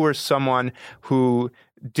 if you were someone who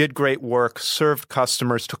did great work, served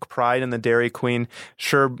customers, took pride in the Dairy Queen,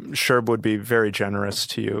 Sherb would be very generous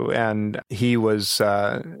to you. And he was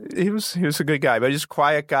a good guy, but he's a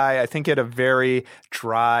quiet guy. I think he had a very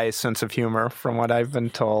dry sense of humor, from what I've been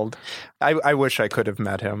told. I wish I could have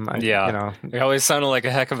met him. He always sounded like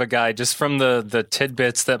a heck of a guy, just from the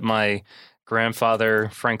tidbits that my grandfather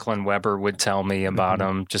Franklin Weber would tell me about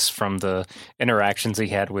him, just from the interactions he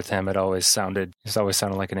had with him. He's always sounded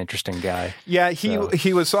like an interesting guy. Yeah,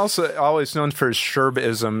 he was also always known for his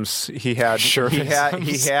Sherb-isms. He had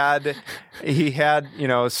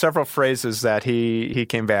several phrases that he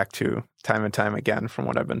came back to time and time again, from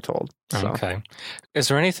what I've been told. So. Okay. Is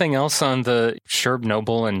there anything else on the Sherb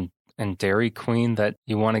Noble and Dairy Queen that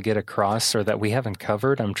you want to get across or that we haven't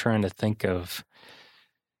covered? I'm trying to think of.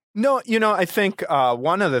 No, I think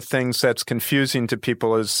one of the things that's confusing to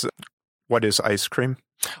people is, what is ice cream?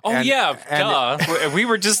 Oh, duh. We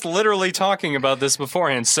were just literally talking about this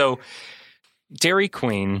beforehand. So Dairy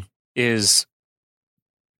Queen is,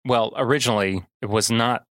 originally it was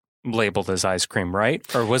not labeled as ice cream, right?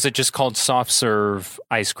 Or was it just called soft serve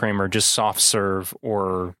ice cream, or just soft serve,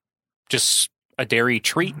 or just a dairy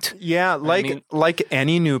treat? Yeah, like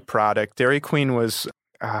any new product, Dairy Queen was...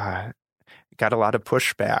 got a lot of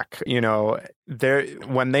pushback.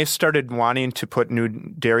 When they started wanting to put new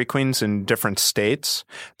Dairy Queens in different states,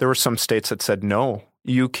 there were some states that said, no,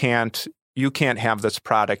 you can't have this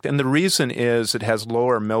product. And the reason is it has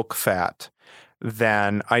lower milk fat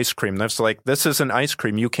than ice cream. This isn't ice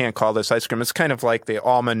cream. You can't call this ice cream. It's kind of like the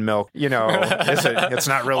almond milk, it's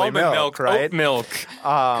not really almond milk, right? Oat milk,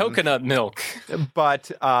 coconut milk.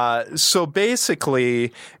 But so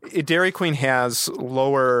basically, Dairy Queen has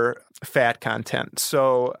lower fat content.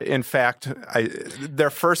 So, in fact, their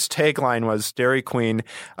first tagline was Dairy Queen,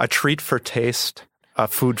 a treat for taste, a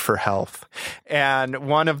food for health. And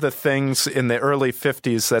one of the things in the early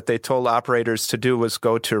 50s that they told operators to do was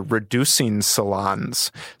go to reducing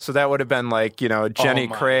salons. So that would have been like, Jenny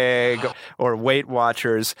Craig or Weight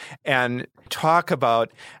Watchers, and talk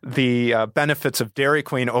about the benefits of Dairy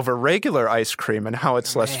Queen over regular ice cream and how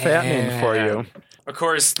it's less fattening for you. Of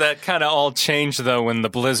course, that kind of all changed, though, when the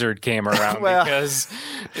blizzard came around, because,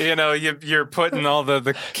 you're putting all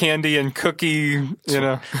the candy and cookie,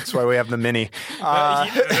 That's why we have the mini.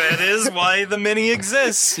 That is why the mini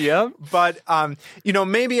exists, yep. But,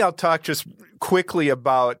 maybe I'll talk just quickly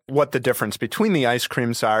about what the difference between the ice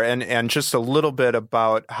creams are, and just a little bit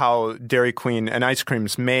about how Dairy Queen and ice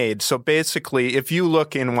cream's made. So basically, if you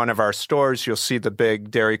look in one of our stores, you'll see the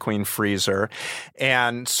big Dairy Queen freezer.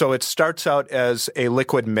 And so it starts out as a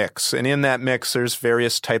liquid mix. And in that mix, there's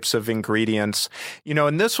various types of ingredients.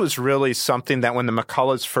 And this was really something that when the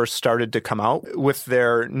McCulloughs first started to come out with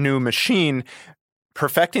their new machine,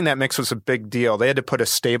 perfecting that mix was a big deal. They had to put a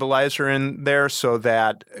stabilizer in there so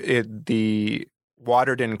that the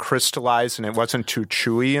water didn't crystallize and it wasn't too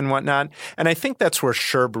chewy and whatnot. And I think that's where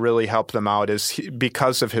Sherb really helped them out, is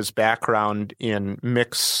because of his background in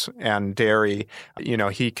mix and dairy.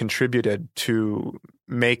 He contributed to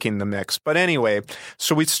making the mix. But anyway,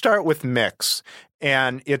 so we start with mix.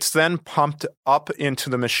 And it's then pumped up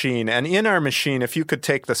into the machine. And in our machine, if you could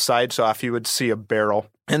take the sides off, you would see a barrel.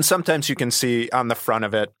 And sometimes you can see on the front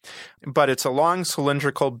of it. But it's a long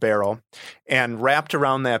cylindrical barrel. And wrapped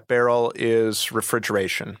around that barrel is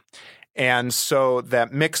refrigeration. And so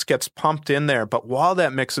that mix gets pumped in there. But while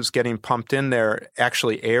that mix is getting pumped in there,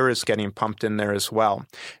 actually air is getting pumped in there as well.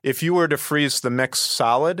 If you were to freeze the mix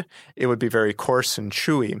solid, it would be very coarse and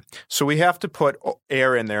chewy. So we have to put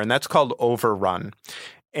air in there, and that's called overrun.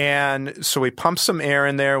 And so we pump some air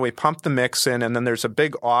in there, we pump the mix in, and then there's a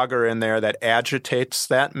big auger in there that agitates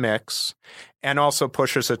that mix and also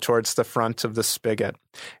pushes it towards the front of the spigot.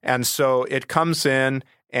 And so it comes in,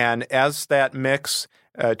 and as that mix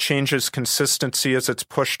changes consistency as it's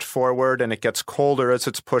pushed forward, and it gets colder as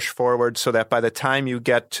it's pushed forward, so that by the time you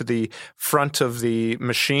get to the front of the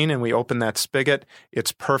machine and we open that spigot,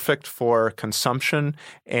 it's perfect for consumption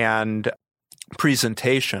and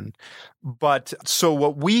presentation. But so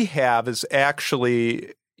what we have is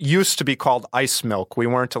actually used to be called ice milk. We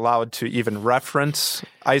weren't allowed to even reference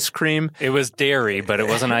ice cream. It was dairy, but it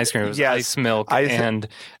wasn't ice cream. It was Yes. ice milk. And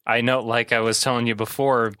I know, like I was telling you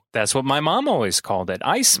before, that's what my mom always called it,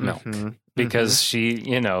 ice milk, because she,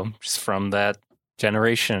 she's from that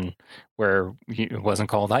generation where it wasn't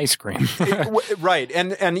called ice cream. Right.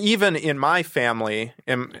 And even in my family,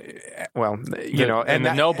 in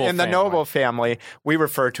the Noble family, we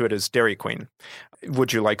refer to it as Dairy Queen.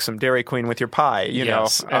 Would you like some Dairy Queen with your pie?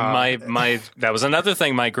 Yes. And that was another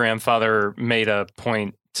thing my grandfather made a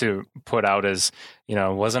point to put out as,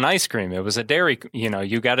 it wasn't ice cream. It was a dairy,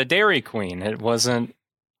 you got a Dairy Queen. It wasn't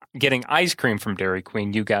getting ice cream from Dairy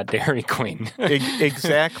Queen. You got Dairy Queen.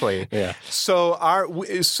 Exactly. Yeah. So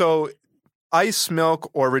ice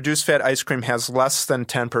milk or reduced fat ice cream has less than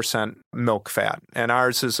 10% milk fat, and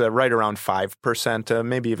ours is right around 5%,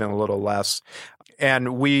 maybe even a little less.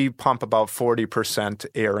 And we pump about 40%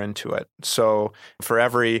 air into it. So for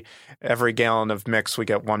every gallon of mix, we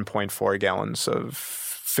get 1.4 gallons of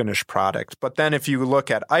finished product. But then if you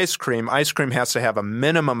look at ice cream has to have a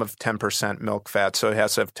minimum of 10% milk fat. So it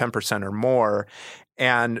has to have 10% or more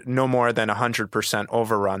and no more than 100%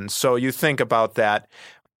 overrun. So you think about that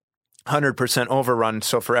 100% overrun.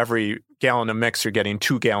 So for every gallon of mix, you're getting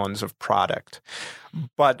 2 gallons of product.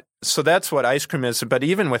 But so that's what ice cream is. But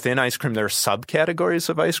even within ice cream, there are subcategories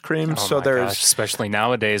of ice cream. Especially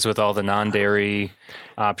nowadays with all the non-dairy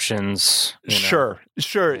options. Sure.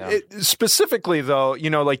 Yeah. Specifically, though,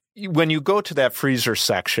 like when you go to that freezer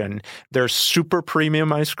section, there's super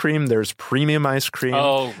premium ice cream, there's premium ice cream,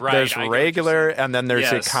 there's regular, and then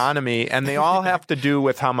there's economy, and they all have to do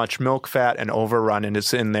with how much milk fat and overrun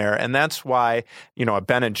is in there. And that's why, a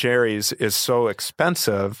Ben & Jerry's is so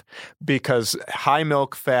expensive, because high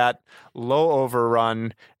milk fat, low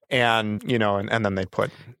overrun, and and then they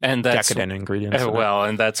put decadent ingredients.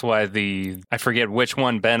 And that's why I forget which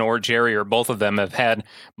one, Ben or Jerry or both of them, have had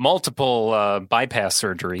multiple bypass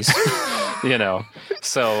surgeries.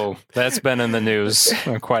 So that's been in the news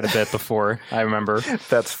quite a bit before, I remember.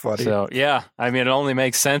 That's funny. So yeah, it only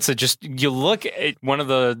makes sense. You look at one of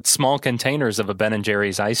the small containers of a Ben &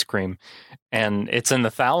 Jerry's ice cream, and it's in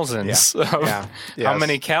the thousands of how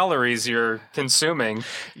many calories you're consuming.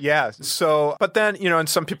 Yeah. So, but then, and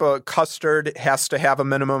some people, custard has to have a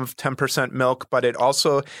minimum of 10% milk, but it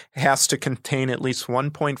also has to contain at least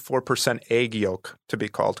 1.4% egg yolk to be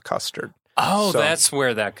called custard. Oh, that's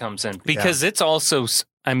where that comes in. Because it's also,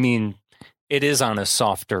 it is on a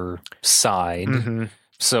softer side. Mm-hmm.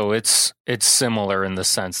 So it's similar in the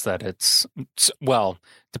sense that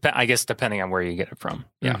I guess depending on where you get it from.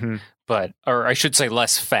 Yeah. Mm-hmm. Or I should say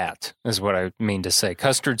less fat is what I mean to say.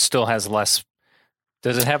 Custard still has less.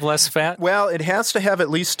 Does it have less fat? Well, it has to have at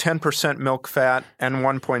least 10% milk fat and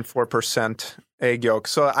 1.4% egg yolk.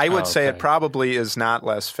 So I would say it probably is not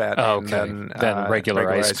less fat than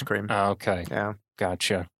regular ice cream. Okay. Yeah.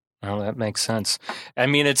 Gotcha. Well, that makes sense.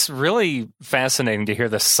 It's really fascinating to hear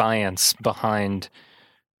the science behind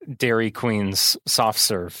Dairy Queen's soft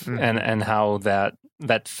serve and how that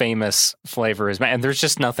famous flavor is, and there's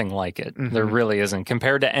just nothing like it. Mm-hmm. There really isn't.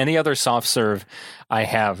 Compared to any other soft serve I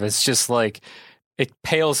have, it's just like it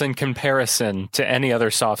pales in comparison to any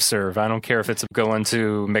other soft serve. I don't care if it's going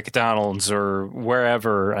to McDonald's or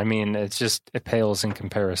wherever. It pales in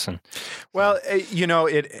comparison. Well,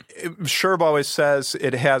 Sherb always says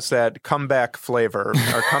it has that comeback flavor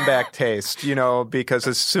or comeback taste, because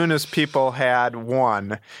as soon as people had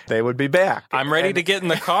one, they would be back. I'm ready to get in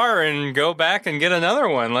the car and go back and get another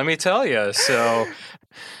one, let me tell you. So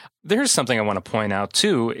there's something I want to point out,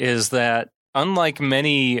 too, is that unlike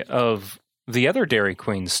many of the other Dairy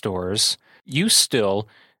Queen stores, you still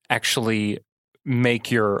actually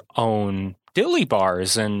make your own dilly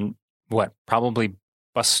bars and probably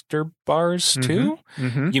Buster bars too?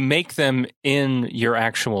 Mm-hmm. You make them in your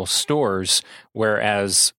actual stores,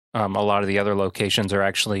 whereas a lot of the other locations are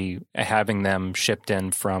actually having them shipped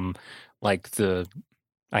in from the,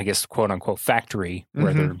 I guess, quote unquote factory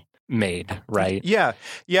where they're made, right? Yeah,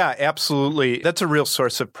 absolutely. That's a real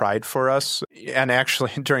source of pride for us. And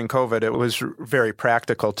actually, during COVID, it was very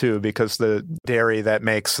practical, too, because the dairy that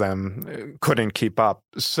makes them couldn't keep up.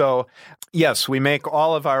 So, yes, we make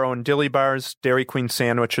all of our own dilly bars, Dairy Queen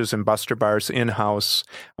sandwiches, and Buster bars in-house.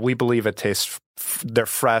 We believe it tastes they're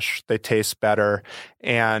fresh, they taste better,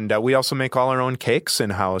 and we also make all our own cakes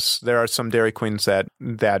in house. There are some Dairy Queens that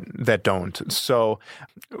don't. So,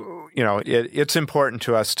 it's important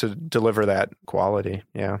to us to deliver that quality.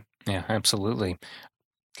 Yeah. Yeah, absolutely.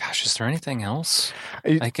 Gosh, is there anything else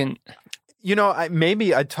I can?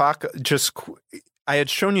 Maybe I'd talk just. I had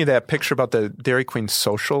shown you that picture about the Dairy Queen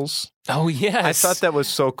socials. Oh, yes. I thought that was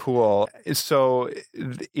so cool. So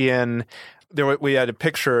we had a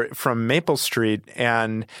picture from Maple Street,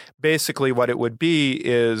 and basically what it would be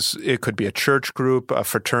is it could be a church group, a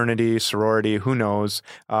fraternity, sorority, who knows,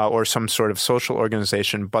 or some sort of social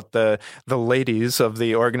organization. But the ladies of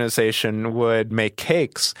the organization would make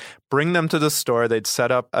cakes, bring them to the store. They'd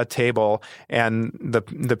set up a table, and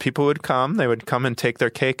the people would come. They would come and take their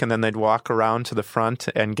cake, and then they'd walk around to the front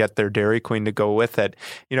and get their Dairy Queen to go with it.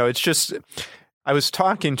 It's just. I was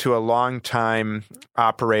talking to a longtime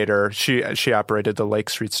operator. She operated the Lake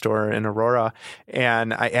Street store in Aurora,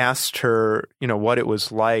 and I asked her, what it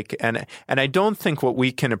was like. And I don't think what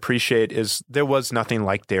we can appreciate is there was nothing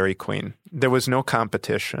like Dairy Queen. There was no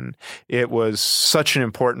competition. It was such an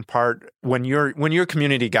important part. When your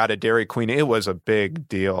community got a Dairy Queen, it was a big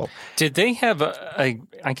deal. Did they have I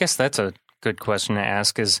guess that's a good question to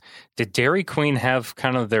ask. Did Dairy Queen have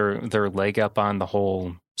kind of their leg up on the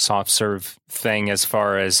whole soft serve thing as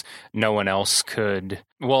far as no one else could?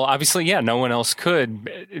 Well, obviously, yeah, no one else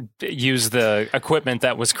could use the equipment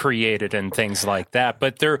that was created and things like that.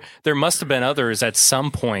 But there must have been others at some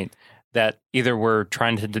point that either were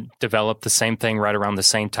trying to develop the same thing right around the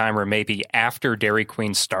same time, or maybe after Dairy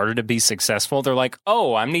Queen started to be successful, they're like,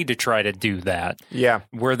 oh, I need to try to do that. Yeah.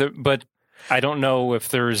 But I don't know if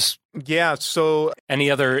there's so any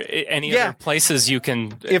other places you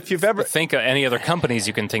can, if you've ever think of any other companies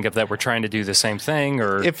you can think of that were trying to do the same thing,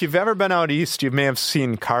 or if you've ever been out east, you may have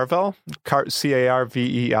seen Carvel,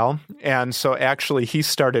 Carvel, and so actually he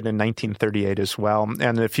started in 1938 as well.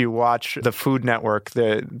 And if you watch the Food Network,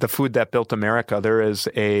 the Food That Built America, there is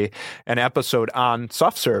an episode on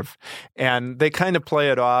soft serve, and they kind of play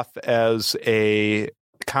it off as a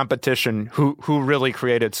competition who really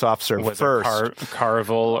created soft serve was first.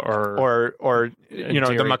 Carvel or the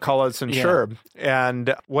McCulloughs and Sherb.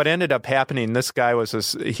 And what ended up happening, this guy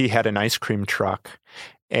he had an ice cream truck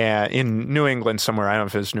in New England somewhere. I don't know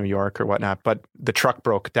if it was New York or whatnot, but the truck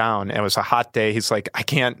broke down. It was a hot day. He's like, I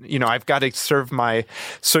can't, I've got to serve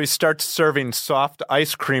so he starts serving soft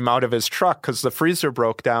ice cream out of his truck because the freezer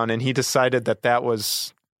broke down, and he decided that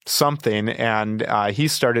was something, and he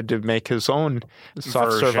started to make his own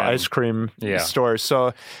soft serve ice cream store.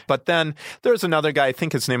 So, but then there's another guy, I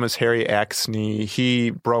think his name was Harry Axney. He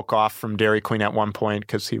broke off from Dairy Queen at one point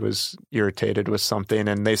because he was irritated with something,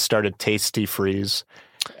 and they started Tasty Freeze.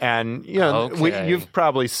 And you've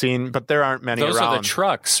probably seen, but there aren't many those around. Are the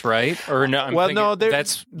trucks, right? Or no?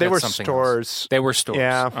 They were stores. Else. They were stores.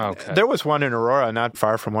 Yeah, okay. There was one in Aurora, not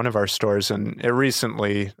far from one of our stores, and I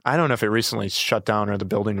don't know if it recently shut down or the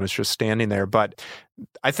building was just standing there. But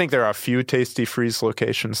I think there are a few Tasty Freeze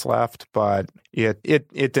locations left, but it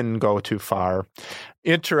didn't go too far.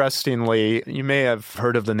 Interestingly, you may have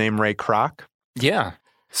heard of the name Ray Kroc. Yeah.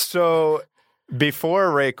 So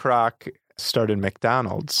before Ray Kroc started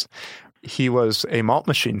McDonald's, he was a malt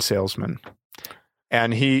machine salesman.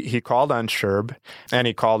 And he called on Sherb, and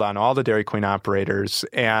he called on all the Dairy Queen operators.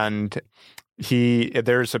 And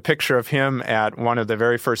there's a picture of him at one of the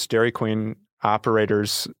very first Dairy Queen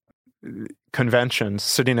operators conventions,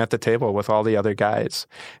 sitting at the table with all the other guys.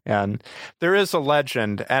 And there is a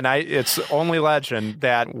legend, and it's only legend,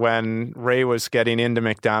 that when Ray was getting into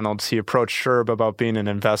McDonald's, he approached Sherb about being an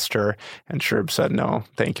investor, and Sherb said, "No,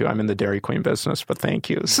 thank you. I'm in the Dairy Queen business, but thank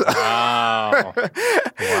you." So, wow.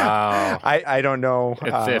 I don't know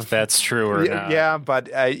if that's true or not. Yeah, but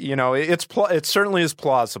it certainly is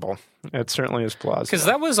plausible. It certainly is plausible. Because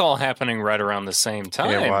that was all happening right around the same time.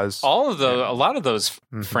 It was. A lot of those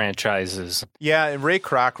franchises. Yeah, and Ray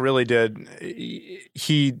Kroc really did.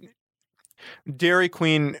 Dairy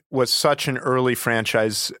Queen was such an early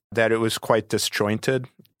franchise that it was quite disjointed,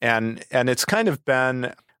 and it's kind of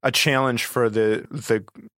been a challenge for the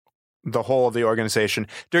whole of the organization.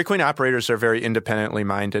 Dairy Queen operators are very independently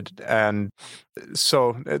minded, and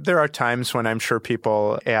so there are times when I'm sure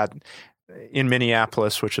people in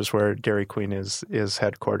Minneapolis, which is where Dairy Queen is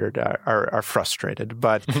headquartered, are frustrated.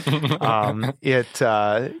 But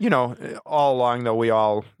all along, though, we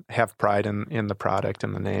all have pride in the product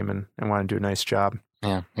and the name, and want to do a nice job.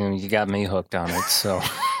 Yeah, you got me hooked on it. So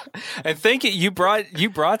And thank you. You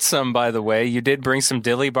brought some, by the way. You did bring some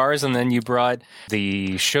dilly bars, and then you brought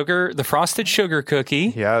the frosted sugar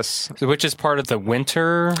cookie. Yes, which is part of the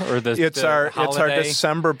winter or it's our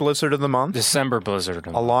December blizzard of the month. December blizzard of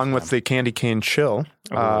the month, along with the candy cane chill.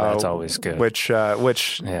 That's always good. Which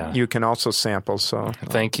you can also sample. So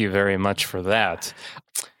thank you very much for that.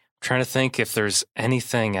 I'm trying to think if there's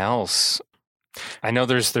anything else. I know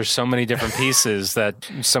there's so many different pieces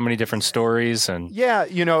so many different stories and yeah,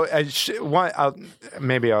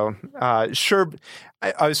 Sherb.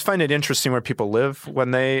 I always find it interesting where people live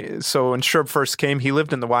when Sherb first came, he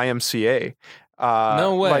lived in the YMCA.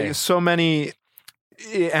 No way. Like so many.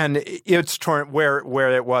 And it's torn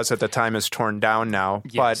where it was at the time is torn down now.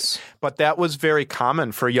 Yes. But that was very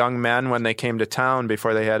common for young men when they came to town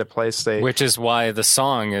before they had a place. Which is why the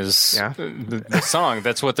song is the song.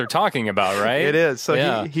 That's what they're talking about, right? It is.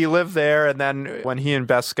 So he lived there, and then when he and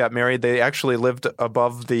Bess got married, they actually lived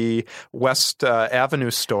above the West Avenue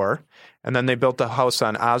store, and then they built a house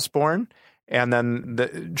on Osborne. And then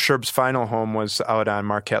Sherb's final home was out on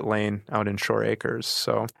Marquette Lane, out in Shore Acres.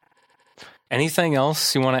 So. Anything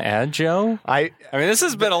else you want to add, Joe? I mean, this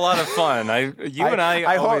has been a lot of fun.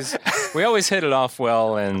 We always hit it off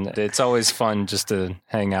well, and it's always fun just to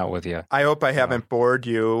hang out with you. I hope I haven't bored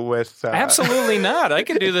you with... Absolutely not. I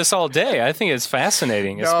could do this all day. I think it's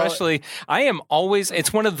fascinating, especially...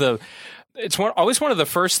 always one of the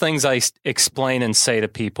first things I explain and say to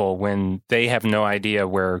people when they have no idea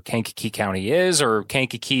where Kankakee County is or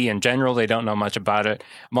Kankakee in general. They don't know much about it.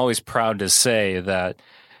 I'm always proud to say that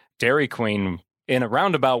Dairy Queen, in a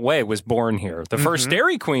roundabout way, was born here. The first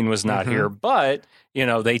Dairy Queen was not here, but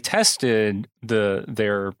they tested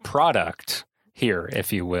their product here,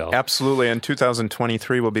 if you will. Absolutely, and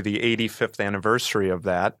 2023 will be the 85th anniversary of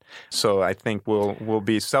that. So I think we'll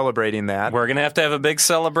be celebrating that. We're going to have a big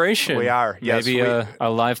celebration. We are. Yes, maybe a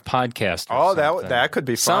live podcast. That could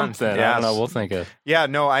be fun. Something. Yes. I don't know. We'll think of. Yeah.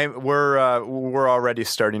 No. We're already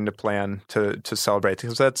starting to plan to celebrate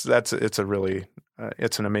because it's a really.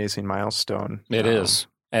 It's an amazing milestone. It is.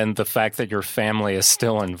 And the fact that your family is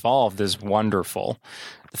still involved is wonderful.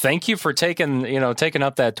 Thank you for taking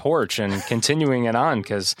up that torch and continuing it on,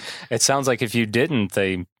 because it sounds like if you didn't,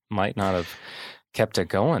 they might not have kept it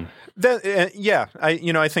going.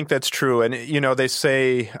 I think that's true. And, they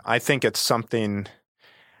say, I think it's something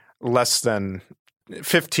less than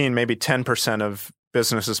 15, maybe 10% of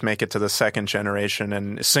businesses make it to the second generation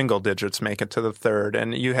and single digits make it to the third.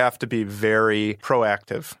 And you have to be very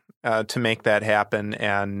proactive to make that happen.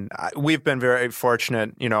 And we've been very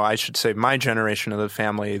fortunate, I should say my generation of the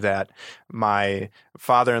family, that my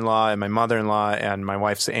father-in-law and my mother-in-law and my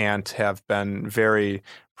wife's aunt have been very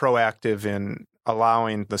proactive in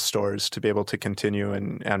allowing the stores to be able to continue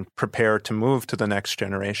and prepare to move to the next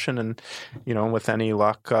generation. And, with any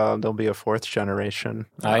luck, there'll be a fourth generation.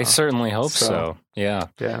 I certainly hope so. Yeah.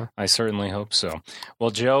 I certainly hope so. Well,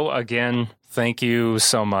 Joe, again, thank you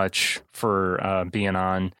so much for being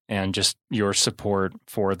on and just your support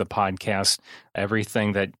for the podcast,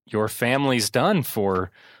 everything that your family's done for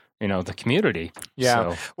the community.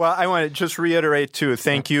 Yeah. So. Well, I want to just reiterate too.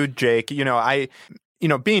 Thank you, Jake.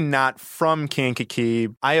 Being not from Kankakee,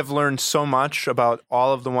 I have learned so much about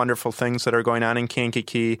all of the wonderful things that are going on in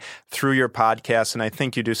Kankakee through your podcast, and I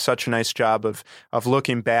think you do such a nice job of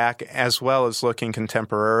looking back as well as looking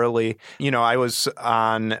contemporarily. I was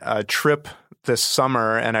on a trip this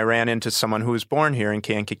summer, and I ran into someone who was born here in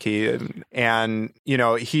Kankakee, and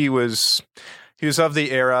he was of the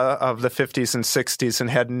era of the 50s and 60s and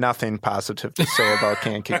had nothing positive to say about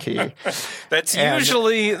Kankakee. That's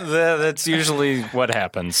usually what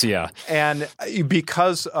happens, yeah. And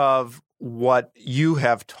because of what you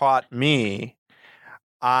have taught me,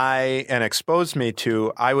 and exposed me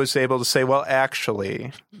to, I was able to say, well,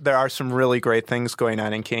 actually, there are some really great things going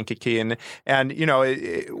on in Kankakee.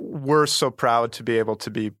 And we're so proud to be able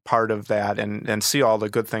to be part of that and see all the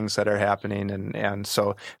good things that are happening. And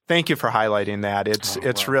so thank you for highlighting that.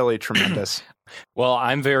 It's really tremendous. Well,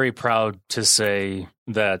 I'm very proud to say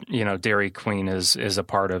that, Dairy Queen is a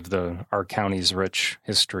part of our county's rich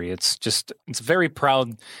history. It's a very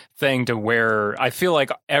proud thing to wear. I feel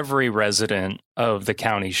like every resident of the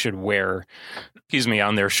county should wear,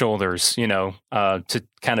 on their shoulders, to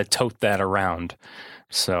kind of tote that around.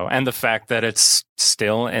 So, and the fact that it's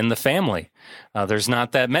still in the family. There's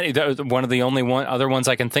not that many. One of the only other ones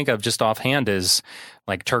I can think of just offhand is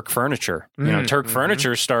like Turk Furniture. Turk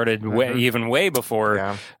Furniture started way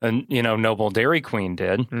before, Noble Dairy Queen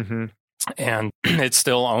did. Mm-hmm. And it's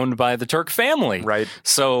still owned by the Turk family. Right.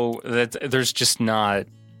 So that there's just not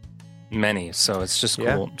Many. So it's just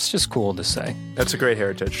cool. It's just cool to say. That's a great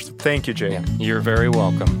heritage. Thank you, Jay. Yeah, you're very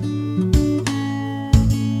welcome.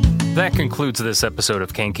 That concludes this episode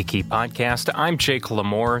of Kankakee Podcast. I'm Jake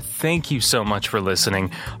Lamore. Thank you so much for listening.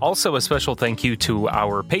 Also, a special thank you to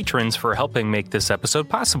our patrons for helping make this episode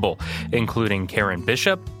possible, including Karen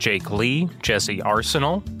Bishop, Jake Lee, Jesse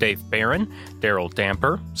Arsenal, Dave Barron, Daryl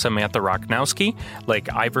Damper, Samantha Rocknowski, Lake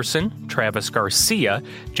Iverson, Travis Garcia,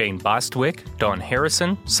 Jane Bostwick, Dawn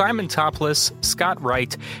Harrison, Simon Topless, Scott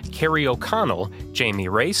Wright, Carrie O'Connell, Jamie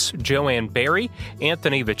Race, Joanne Barry,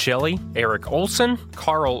 Anthony Vicelli, Eric Olson,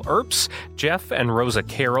 Carl Earps, Jeff and Rosa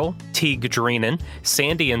Carroll, Teague Dreenan,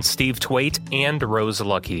 Sandy and Steve Twait, and Rose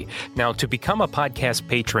Lucky. Now, to become a podcast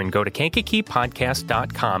patron, go to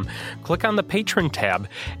KankakeePodcast.com, click on the Patron tab,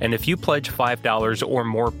 and if you pledge $5 or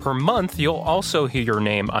more per month, you'll also hear your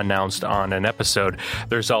name announced on an episode.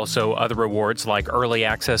 There's also other rewards like early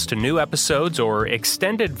access to new episodes or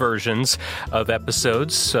extended versions of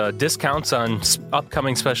episodes, discounts on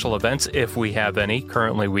upcoming special events if we have any.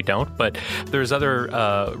 Currently, we don't, but there's other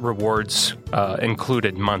rewards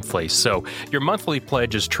included monthly. So your monthly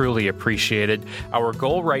pledge is truly appreciated. Our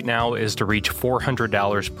goal right now is to reach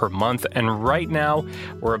 $400 per month, and right now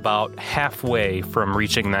we're about halfway from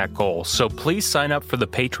reaching that goal. So please sign up for the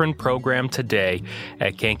patron program today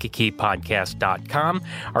at KankakeePodcast.com.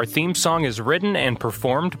 Our theme song is written and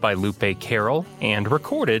performed by Lupe Carroll and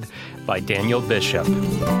recorded by Daniel Bishop.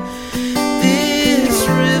 This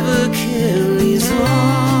river carries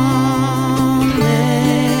on.